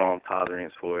build a strong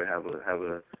tolerance for it. Have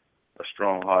a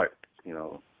strong heart.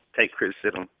 Take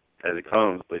criticism as it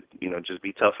comes, but just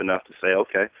be tough enough to say,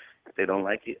 okay, if they don't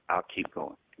like it, I'll keep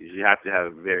going. You have to have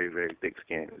a very, very thick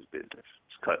skin in this business.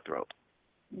 It's cutthroat.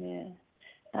 Yeah.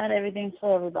 Not everything's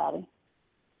for everybody.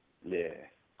 Yeah.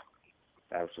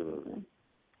 Absolutely.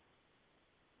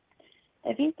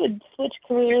 If you could switch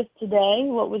careers today,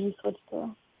 what would you switch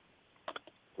to?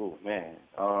 Oh, man.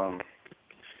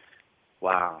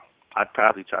 Wow. I'd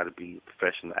probably try to be a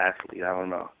professional athlete. I don't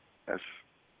know. That's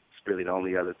really the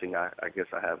only other thing I guess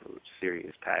I have a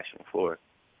serious passion for.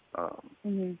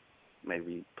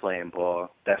 Maybe playing ball.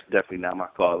 That's definitely not my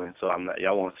calling. So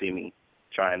y'all won't see me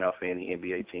trying out for any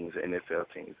NBA teams or NFL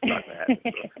teams. It's not gonna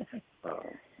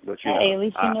happen. But at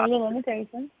least you know your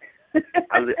limitations.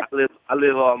 I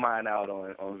live all mine out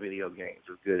on video games.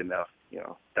 It's good enough.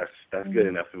 That's good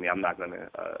enough for me. I'm not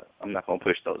gonna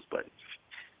push those buttons.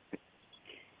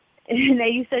 Now,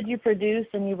 you said you produce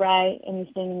and you write and you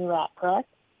sing and you rap, correct?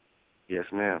 Yes,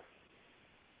 ma'am.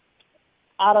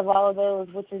 Out of all of those,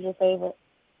 which is your favorite?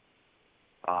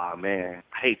 Man,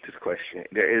 I hate this question.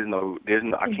 There's no,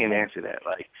 I can't answer that.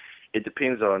 Like, it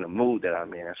depends on the mood that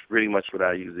I'm in. That's pretty much what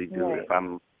I usually do. Right. If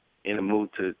I'm in the mood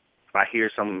if I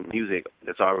hear some music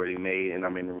that's already made and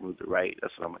I'm in the mood to write,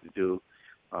 that's what I'm going to do.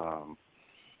 And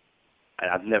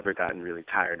I've never gotten really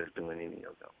tired of doing any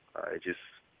of them. It's just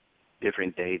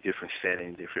different day, different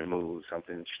setting, different moods.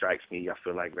 Something strikes me, I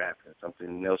feel like rapping.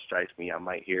 Something else strikes me, I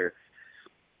might hear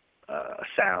a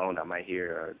sound, I might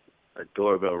hear a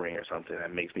doorbell ring or something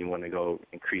that makes me want to go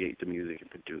and create the music and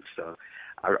produce. So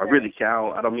I really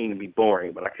can't. I don't mean to be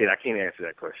boring, but I can't answer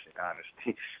that question,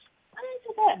 honestly.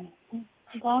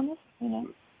 As long as,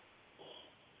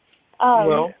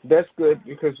 Well, that's good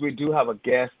because we do have a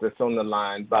guest that's on the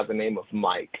line by the name of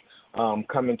Mike,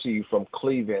 coming to you from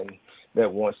Cleveland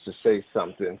that wants to say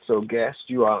something. So, guest,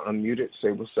 you are unmuted.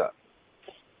 Say what's up.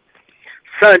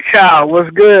 Sunchild, what's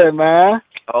good, man?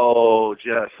 Oh,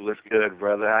 Just, what's good,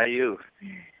 brother? How you?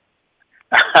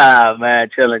 Man,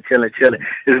 chilling. This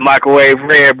is Microwave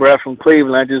Red, bro, from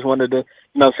Cleveland. I just wanted to,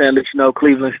 let you know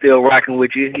Cleveland's still rocking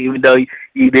with you, even though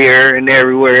you there and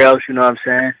everywhere else, you know what I'm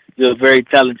saying? You're a very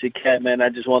talented cat, man. I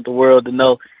just want the world to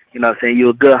know, you're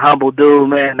a good, humble dude,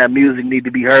 man. That music need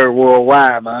to be heard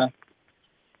worldwide, man.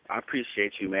 I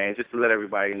appreciate you, man. Just to let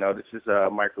everybody know, this is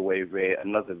Microwave Red,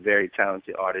 another very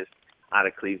talented artist out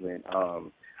of Cleveland.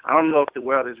 I don't know if the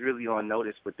world is really on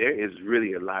notice, but there is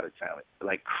really a lot of talent,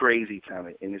 like crazy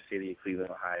talent in the city of Cleveland,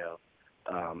 Ohio.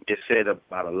 It's said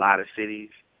about a lot of cities,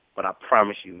 but I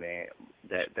promise you, man,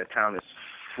 that town is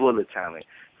full of talent,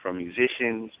 from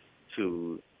musicians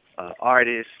to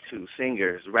artists to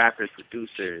singers, rappers,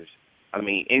 producers.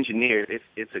 Engineers.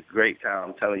 It's a great town.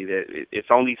 I'm telling you that it's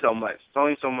only so much.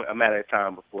 It's only a matter of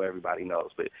time before everybody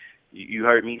knows. But you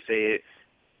heard me say it.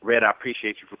 Red, I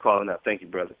appreciate you for calling up. Thank you,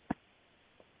 brother.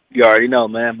 You already know,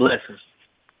 man. Blessings.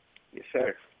 Yes,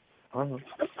 sir.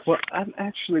 Well, I'm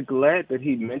actually glad that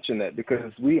he mentioned that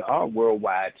because we are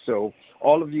worldwide. So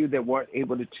all of you that weren't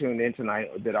able to tune in tonight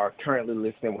or that are currently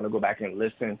listening, want to go back and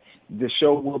listen, the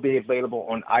show will be available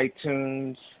on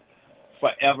iTunes,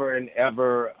 Forever and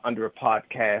Ever under a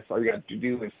podcast. All you got to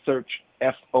do is search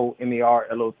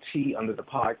FOMERLOT under the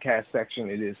podcast section.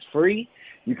 It is free.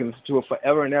 You can listen to it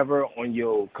forever and ever on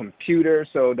your computer.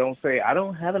 So don't say, I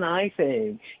don't have an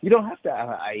iPhone. You don't have to have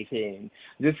an iPhone.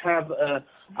 Just have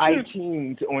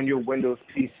iTunes on your Windows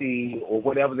PC or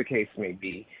whatever the case may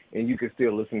be, and you can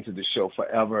still listen to the show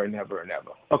forever and ever and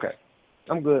ever. Okay.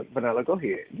 I'm good, Vanilla. Go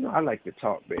ahead. You know, I like to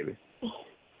talk, baby.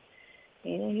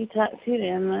 Yeah, you talk too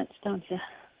damn much, don't you?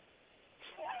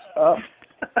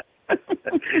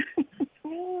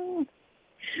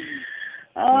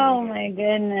 Oh my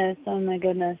goodness! Oh my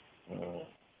goodness!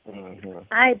 Mm-hmm.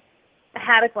 I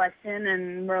had a question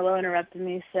and Merlot interrupted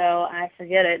me, so I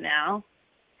forget it now.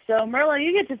 So Merlot,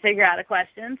 you get to figure out a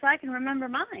question so I can remember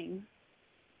mine.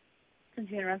 Since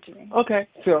you interrupted me. Okay,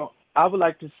 so I would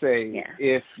like to say,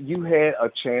 if you had a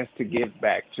chance to give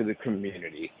back to the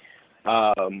community,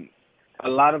 a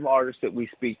lot of artists that we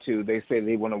speak to, they say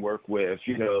they want to work with,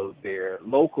 you know, their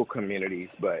local communities,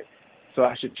 but so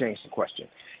I should change the question.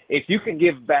 If you could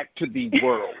give back to the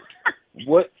world,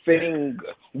 what thing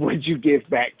would you give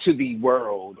back to the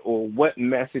world, or what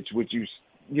message would you,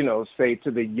 you know, say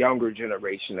to the younger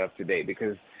generation of today?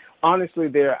 Because honestly,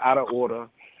 they're out of order,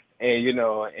 and, you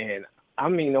know, and I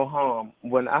mean no harm.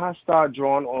 When I start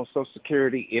drawing on Social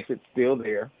Security, if it's still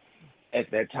there at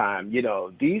that time, you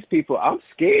know, these people, I'm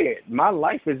scared. My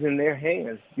life is in their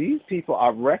hands. These people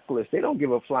are reckless. They don't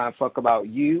give a flying fuck about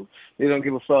you. They don't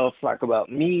give a fuck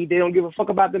about me. They don't give a fuck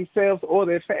about themselves or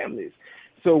their families.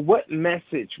 So what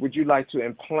message would you like to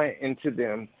implant into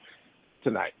them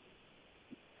tonight?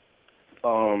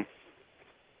 I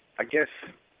guess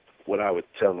what I would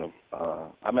tell them,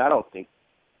 I mean, I don't think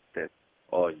that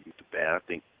all youth are bad. I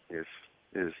think there's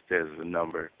a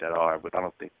number that are, but I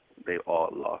don't think they all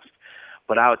lost.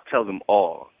 But I would tell them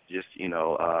all, just, you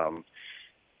know,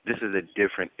 this is a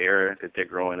different era that they're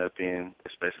growing up in,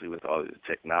 especially with all the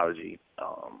technology.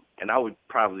 And I would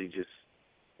probably just,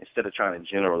 instead of trying to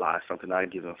generalize something,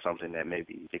 I'd give them something that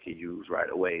maybe they could use right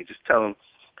away. Just tell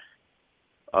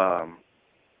them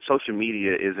social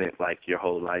media isn't like your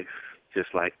whole life,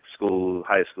 just like school,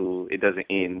 high school. It doesn't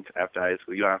end after high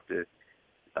school. You don't have to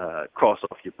cross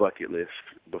off your bucket list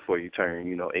before you turn,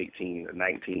 18 or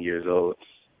 19 years old.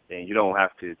 And you don't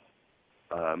have to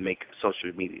make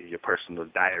social media your personal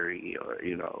diary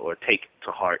or take it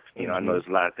to heart. I know there's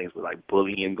a lot of things with like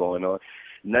bullying going on.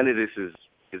 None of this is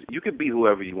you could be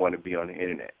whoever you want to be on the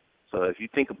internet. So if you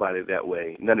think about it that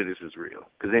way, none of this is real,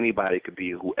 because anybody could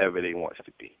be whoever they want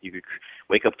to be. You could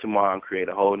wake up tomorrow and create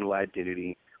a whole new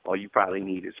identity. All you probably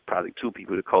need is probably 2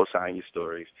 people to co-sign your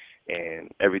stories, and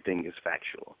everything is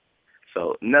factual.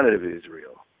 So none of it is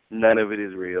real. None of it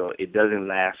is real. It doesn't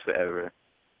last forever.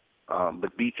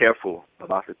 But be careful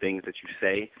about the things that you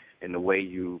say and the way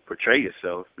you portray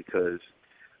yourself, because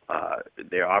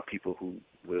there are people who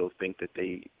will think that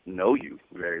they know you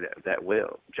that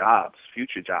well. Jobs,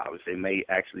 future jobs, they may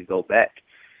actually go back.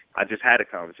 I just had a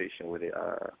conversation with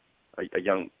a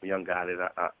young guy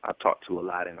that I talk to a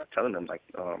lot, and I'm telling them, like,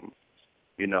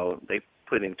 they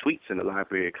put in tweets in the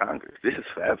Library of Congress. This is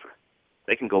forever.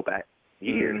 They can go back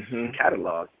years,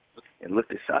 catalog, and look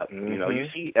this up. You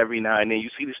see every now and then, you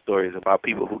see the stories about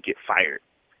people who get fired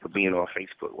for being on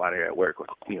Facebook while they're at work, or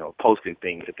posting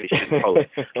things that they shouldn't post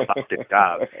about their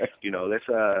job.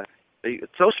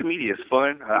 Social media is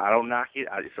fun. I don't knock it.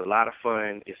 It's a lot of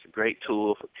fun. It's a great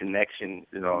tool for connection,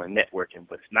 and networking,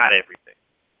 but it's not everything.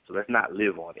 So let's not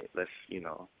live on it. Let's,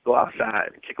 go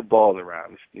outside and kick a ball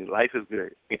around. Life is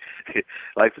good.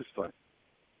 Life is fun.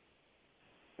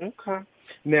 Okay.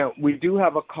 Now, we do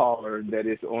have a caller that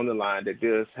is on the line that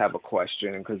does have a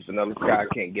question, because Vanilla Sky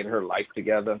can't get her life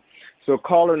together. So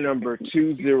caller number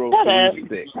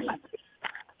 2036.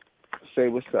 Say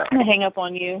what's up. I'm going to hang up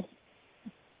on you.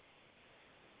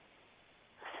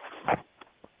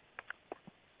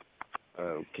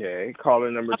 Okay. Caller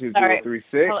number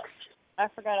 2036. I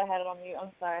forgot I had it on mute.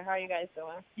 I'm sorry. How are you guys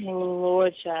doing?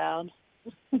 Lord, child.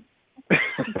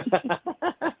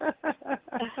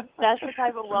 That's the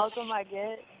type of welcome I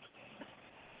get.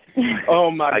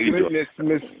 Oh, my goodness,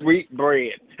 Miss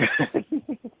Sweetbread.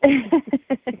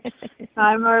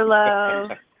 Hi,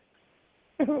 Merlot.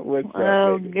 What's up,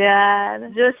 Oh, baby?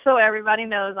 God. Just so everybody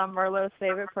knows, I'm Merlot's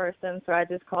favorite person, so I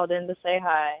just called in to say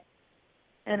hi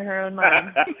in her own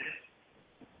mind.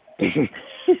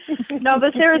 No,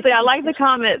 but seriously, I like the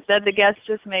comment that the guest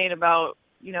just made about,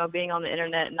 being on the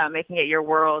internet and not making it your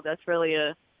world. That's really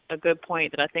a good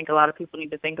point that I think a lot of people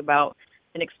need to think about,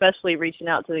 and especially reaching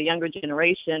out to the younger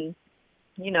generation,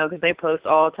 because they post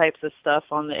all types of stuff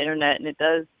on the internet, and it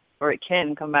does, or it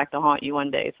can come back to haunt you one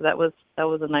day. So that was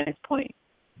a nice point.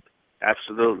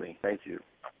 Absolutely. Thank you.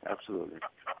 Absolutely.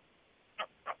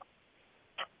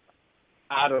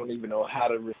 I don't even know how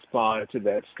to respond to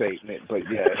that statement, but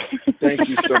yes, thank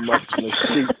you so much, Miss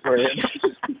Sweetbread.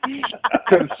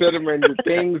 Considering the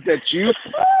things that you...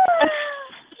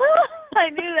 I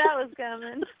knew that was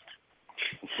coming.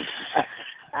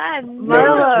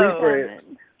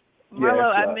 Marlo,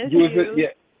 I miss you.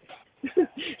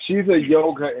 She's a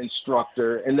yoga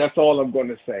instructor, and that's all I'm going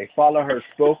to say. Follow her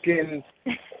spoken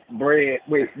bread.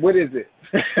 Wait, what is it?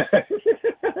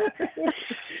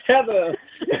 Heather.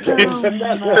 Oh,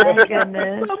 my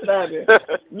goodness.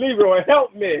 Leroy,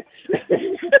 help me.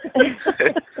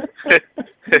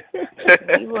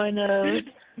 Leroy knows.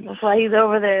 That's why he's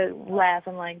over there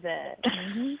laughing like that.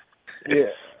 Mm-hmm.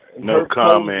 Yeah. No her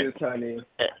comment. Poses, honey.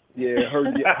 Yeah,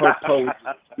 her pose.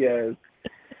 Yes.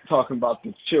 Talking about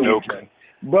the children.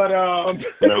 Nope. But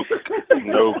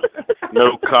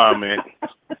no comment.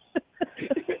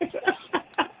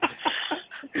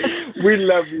 We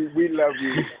love you,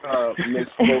 Miss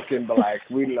Spoken Black.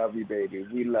 We love you, baby.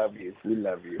 We love you.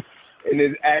 And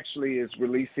it actually is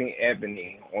Releasing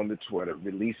Ebony on the Twitter.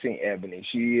 Releasing Ebony.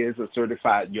 She is a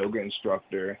certified yoga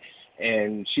instructor,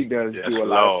 and she does do a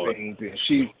lot of things. And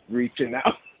she's reaching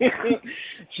out.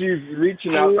 She's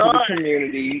reaching out to the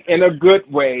community in a good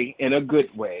way.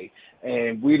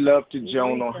 And we love to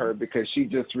joan on her because she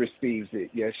just receives it.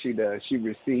 Yes, she does. She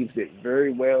receives it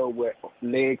very well with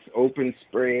legs open,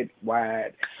 spread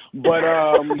wide. But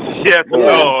yes,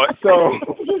 Lord. So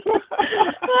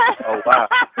Oh wow.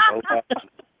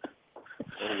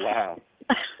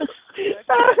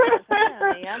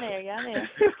 Y'all there.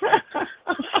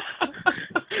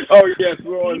 Oh yes,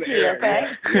 we're on the air. Okay.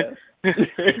 Yes. I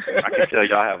can tell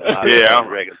y'all have a lot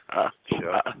of regular.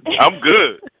 I'm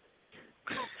good.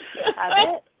 I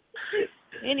bet.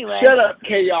 Anyway. Shut up,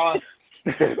 Chaos.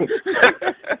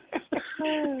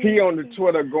 He on the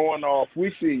Twitter going off.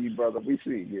 We see you, brother. We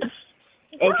see you.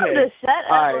 Okay. Just shut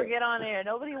up right. or get on air.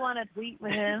 Nobody want to tweet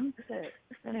with him.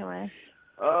 Anyway.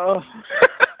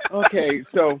 Okay,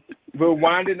 so we're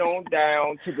winding on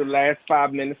down to the last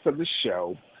 5 minutes of the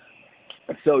show.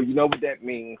 So you know what that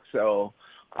means. So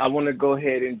I want to go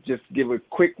ahead and just give a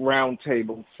quick round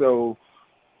table. So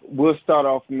we'll start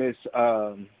off, Miss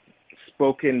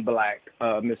Spoken Black.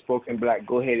 Miss Spoken Black,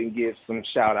 go ahead and give some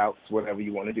shout-outs, whatever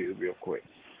you want to do real quick.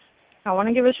 I want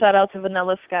to give a shout-out to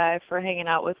Vanilla Sky for hanging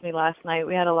out with me last night.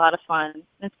 We had a lot of fun.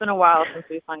 It's been a while since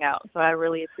we've hung out, so I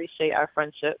really appreciate our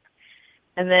friendship.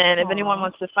 And then if anyone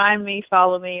wants to find me,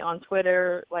 follow me on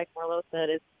Twitter. Like Marlo said,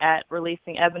 it's at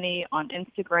Releasing Ebony. On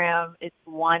Instagram, it's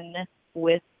One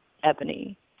with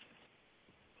Ebony.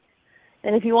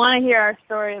 And if you want to hear our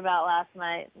story about last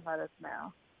night, let us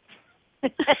know.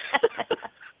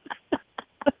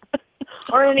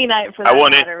 Or any night for that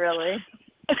matter, really.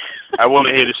 I want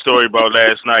to hear the story about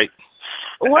last night.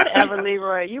 Whatever,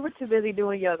 Leroy. You were too busy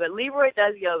doing yoga. Leroy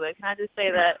does yoga. Can I just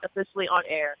say that officially on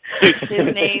air? His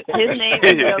name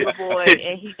is Yoga Boy,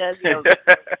 and he does yoga.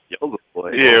 Yoga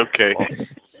Boy. Yeah, okay.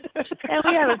 And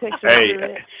we have a picture of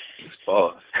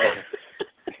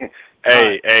it.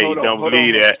 Hey, don't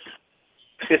believe that.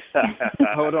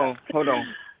 Hold on.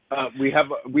 We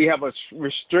have a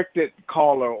restricted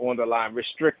caller on the line.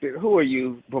 Restricted. Who are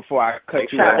you? Before I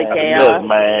cut you off. Look,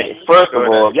 man. First of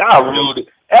all, y'all rude.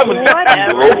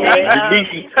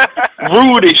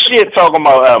 Rude as shit talking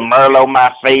about Merlot,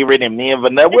 my favorite, and me and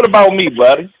Vanessa. What about me,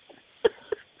 buddy?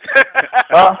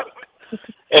 Huh?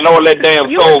 And all that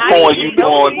damn soul porn you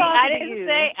doing. I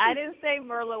didn't say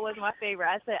Merlot was my favorite.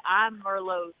 I said I'm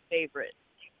Merlot's favorite.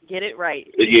 Get it right.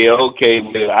 Yeah, okay.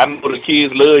 Man. I know the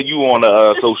kids love you on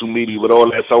the social media with all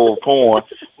that soul porn.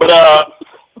 But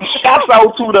shouts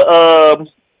out to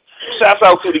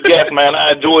the guests, man.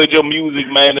 I enjoyed your music,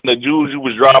 man, and the jewels you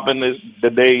was dropping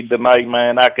tonight,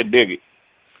 man. I could dig it.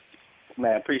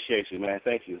 Man, appreciate you, man.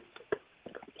 Thank you.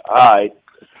 All right.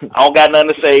 I don't got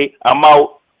nothing to say. I'm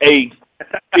out. Hey,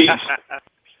 peace.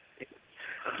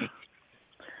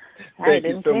 Thank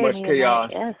you so much, Chaos.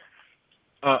 Yes.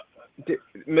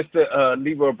 Mr.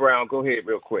 Leroy Brown, go ahead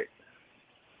real quick.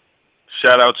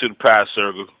 Shout out to the Pie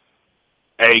Circle.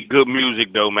 Hey, good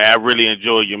music, though, man. I really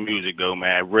enjoy your music, though,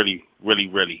 man. I really, really,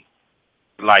 really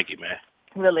like it, man.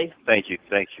 Really? Thank you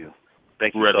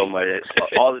so much.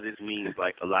 All of this means,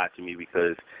 like, a lot to me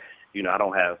because, you know, I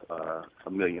don't have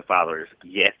 1 million followers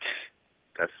yet.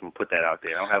 I'm going to put that out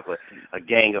there. I don't have a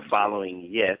gang of following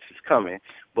yet. It's coming.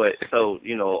 But, so,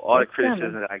 you know, all the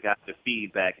criticism that I got, the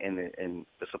feedback, and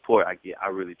the support I get, I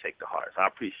really take to heart. So I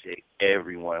appreciate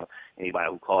everyone,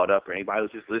 anybody who called up or anybody who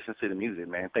just listens to the music,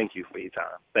 man. Thank you for your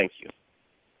time. Thank you.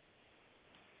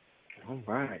 All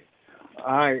right.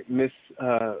 All right, Miss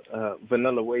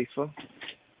Vanilla Wafer.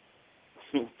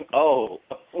 Oh.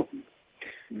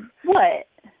 What?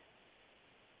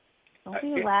 Don't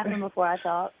be laughing before I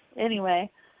talk. Anyway.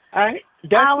 All right.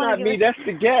 That's not me. That's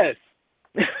the guest.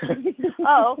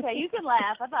 Oh, okay. You can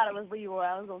laugh. I thought it was Leroy.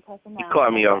 I was going to cuss him out. You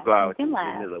caught me off guard with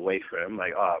laugh. Vanilla Wafer. I'm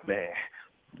like, oh, man.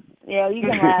 Yeah, you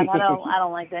can laugh. I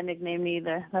don't like that nickname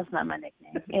either. That's not my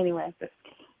nickname. Anyway.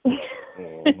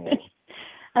 Mm-hmm.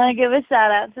 I'm going to give a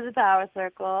shout-out to the Power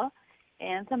Circle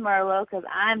and to Merlot because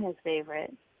I'm his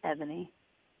favorite, Ebony.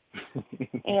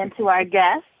 And to our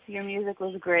guests, your music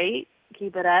was great.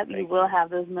 Keep it up. You will have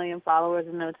those 1 million followers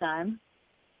in no time.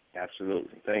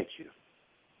 Absolutely. Thank you.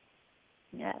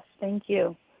 Yes, thank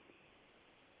you.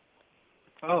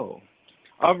 Oh,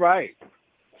 all right.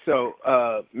 So,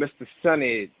 Mr.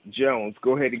 Sonny Jones,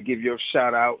 go ahead and give your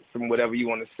shout-outs and whatever you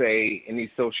want to say, any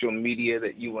social media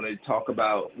that you want to talk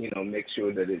about, make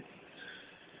sure that it's,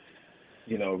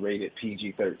 rated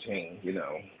PG-13,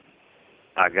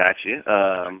 I got you.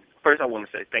 First, I want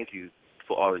to say thank you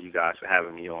for all of you guys for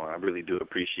having me on. I really do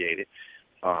appreciate it.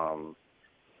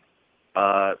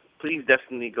 Please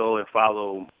definitely go and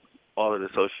follow all of the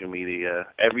social media.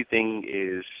 Everything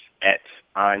is at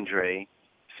Andre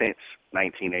since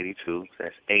 1982.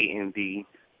 That's ANDRESINCE,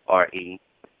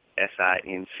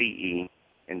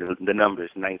 and the number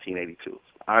is 1982.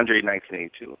 Andre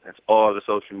 1982. That's all the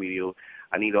social media.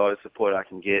 I need all the support I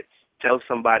can get. Tell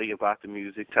somebody about the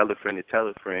music. Tell a friend to tell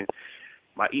a friend.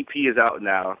 My EP is out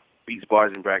now. Beats,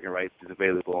 Bars, and Bragging Rights is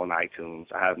available on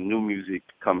iTunes. I have new music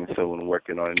coming soon. I'm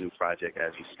working on a new project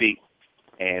as we speak.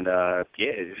 And,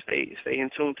 just stay in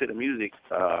tune to the music.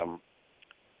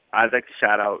 I'd like to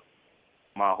shout out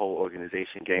my whole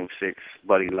organization, Game 6,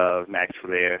 Buddy Love, Max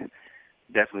Flair.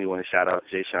 Definitely want to shout out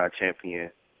Jay Sean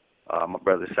Champion, my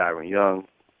brother Siren Young.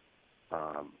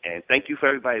 And thank you for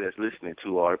everybody that's listening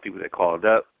to, all the people that called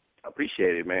up. I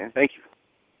appreciate it, man. Thank you.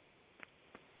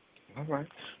 All right.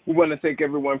 We want to thank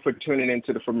everyone for tuning in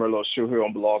to the Merlot Show here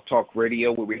on Blog Talk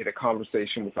Radio, where we had a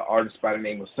conversation with an artist by the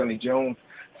name of Sonny Jones.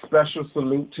 Special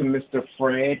salute to Mr.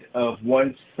 Fred of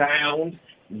One Sound.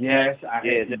 Yes, I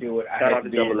had to do it. I had to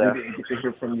do it. We didn't get to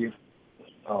hear from you.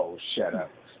 Oh, shut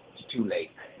up. It's too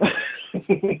late.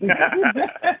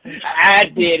 I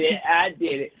did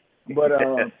it. But,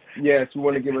 yes, we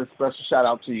want to give a special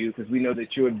shout-out to you because we know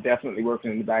that you're definitely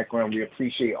working in the background. We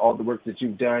appreciate all the work that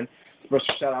you've done.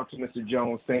 Special shout-out to Mr.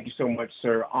 Jones. Thank you so much,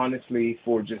 sir, honestly,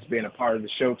 for just being a part of the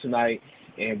show tonight.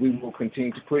 And we will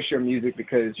continue to push your music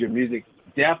because your music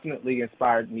definitely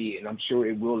inspired me, and I'm sure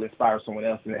it will inspire someone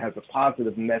else, and it has a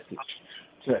positive message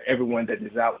to everyone that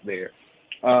is out there.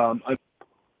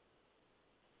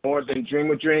 More Than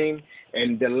Dream a Dream,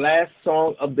 and the last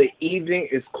song of the evening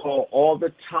is called All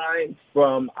the Time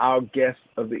from our guest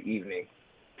of the evening.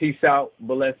 Peace out,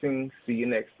 blessings, see you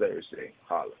next Thursday.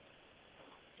 Holla.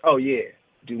 Oh, yeah,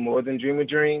 do more than dream a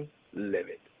dream, live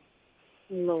it.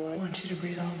 Lord. I want you to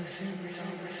breathe all this in, breathe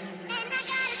all this in.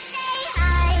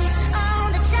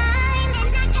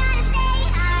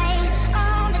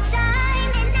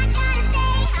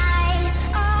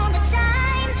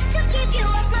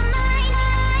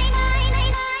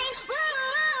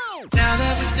 Now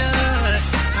that we're done,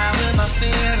 how am I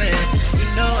feeling? You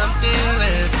know I'm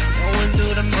feeling, going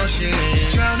through the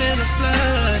motions, drowning the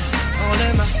floods, all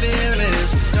in my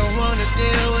feelings, don't wanna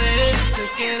deal with,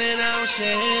 looking in the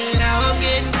ocean. Now I'm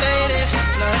getting faded,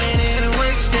 flooded and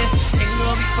wasted, ain't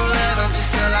gonna be forever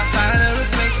just till I find a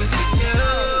replacement for you.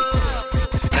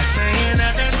 Not saying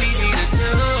that that's easy to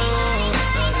do,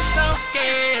 but it's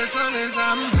okay as long as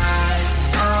I'm high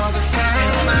all the time. Say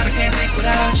my mind, I can't think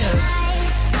without you.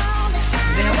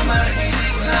 Damn, my mind, I can't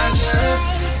sleep without you.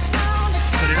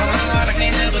 Put it on my heart, I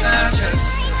can't live without you.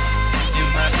 In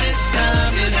my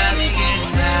system, you got me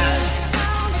getting high.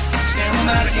 Damn, my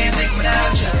mind, I can't think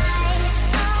without you.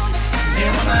 Damn,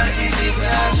 my mind, I can't sleep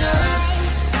without you.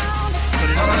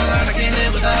 Put it on my heart, I can't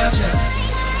live without you.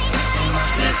 In my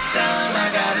system,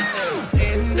 I gotta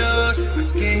stay indoors. I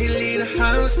can't leave the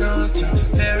house, no, I'm too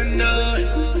paranoid.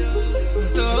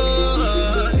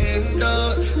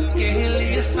 Indoors, can't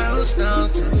leave the house now,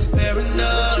 too paranoid.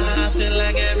 I feel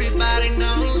like everybody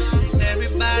knows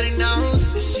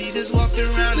she just walked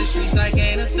around the streets like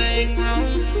ain't a thing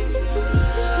wrong.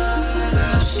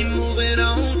 Now she moving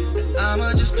on,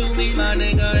 I'ma just do me, my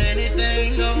nigga,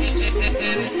 anything goes,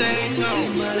 anything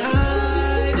goes. But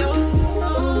I don't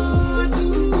want to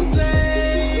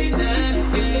play that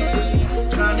game,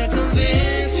 trying to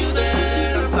convince you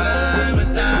that I'm fine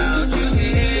without you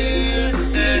here.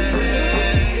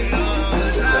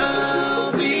 Cause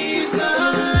I'll be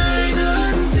fine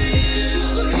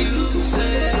until you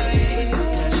say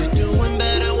that you're doing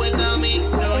better without me.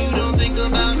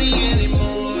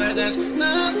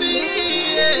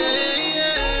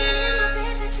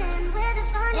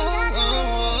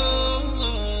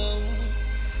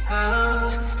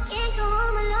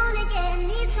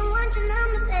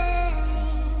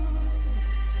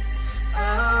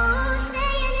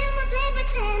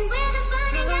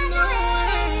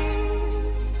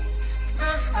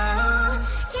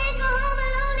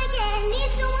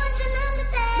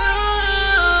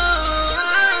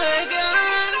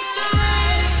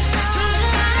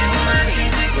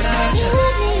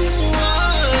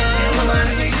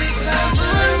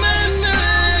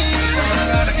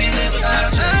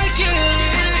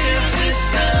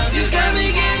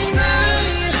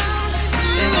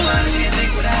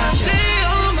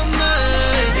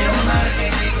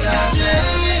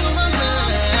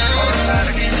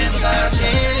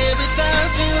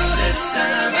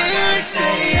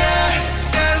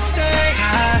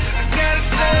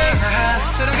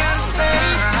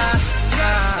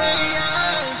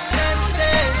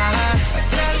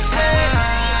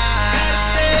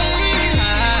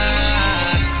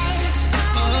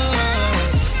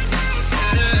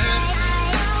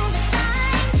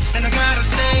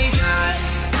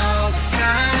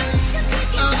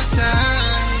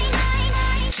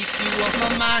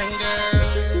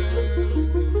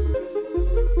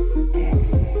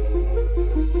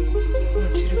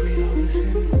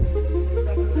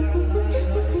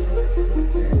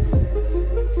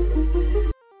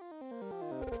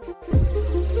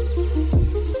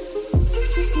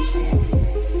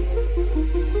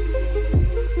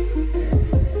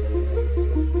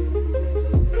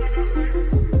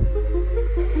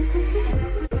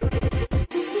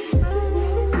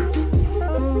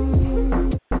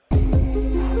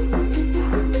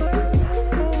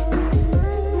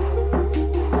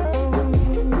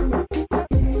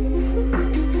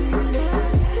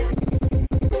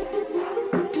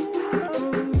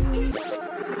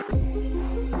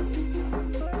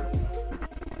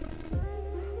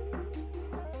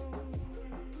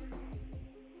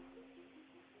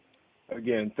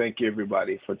 Again, thank you,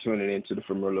 everybody, for tuning in to the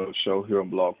Merlot Show here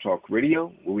on Blog Talk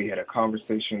Radio, where we had a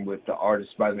conversation with the artist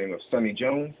by the name of Sonny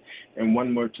Jones. And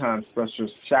one more time, special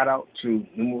shout-out to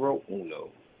Numero Uno.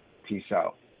 Peace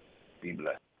out. Be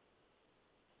blessed.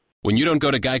 When you don't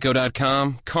go to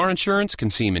Geico.com, car insurance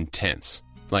can seem intense.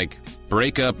 Like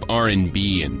breakup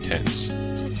R&B intense.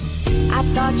 I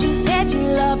thought you said you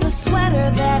loved the sweater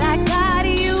that I got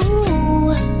you.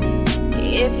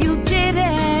 If you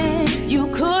didn't, you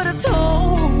could have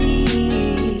told me.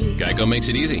 Geico makes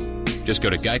it easy. Just go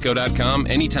to Geico.com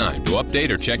anytime to update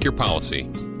or check your policy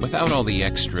without all the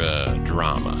extra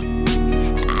drama.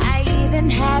 I even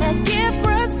had a gift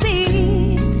receipt.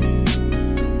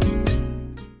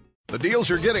 The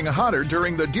deals are getting hotter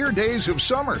during the Deere days of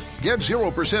summer. Get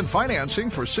 0% financing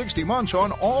for 60 months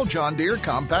on all John Deere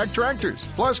compact tractors.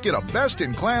 Plus, get a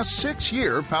best-in-class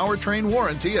 6-year powertrain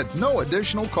warranty at no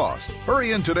additional cost.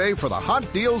 Hurry in today for the hot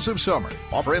deals of summer.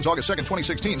 Offer ends August 2nd,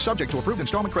 2016, subject to approved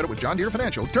installment credit with John Deere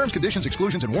Financial. Terms, conditions,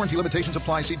 exclusions, and warranty limitations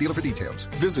apply. See dealer for details.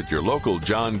 Visit your local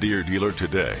John Deere dealer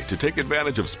today to take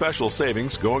advantage of special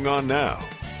savings going on now.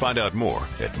 Find out more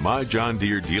at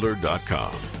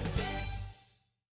myjohndeeredealer.com.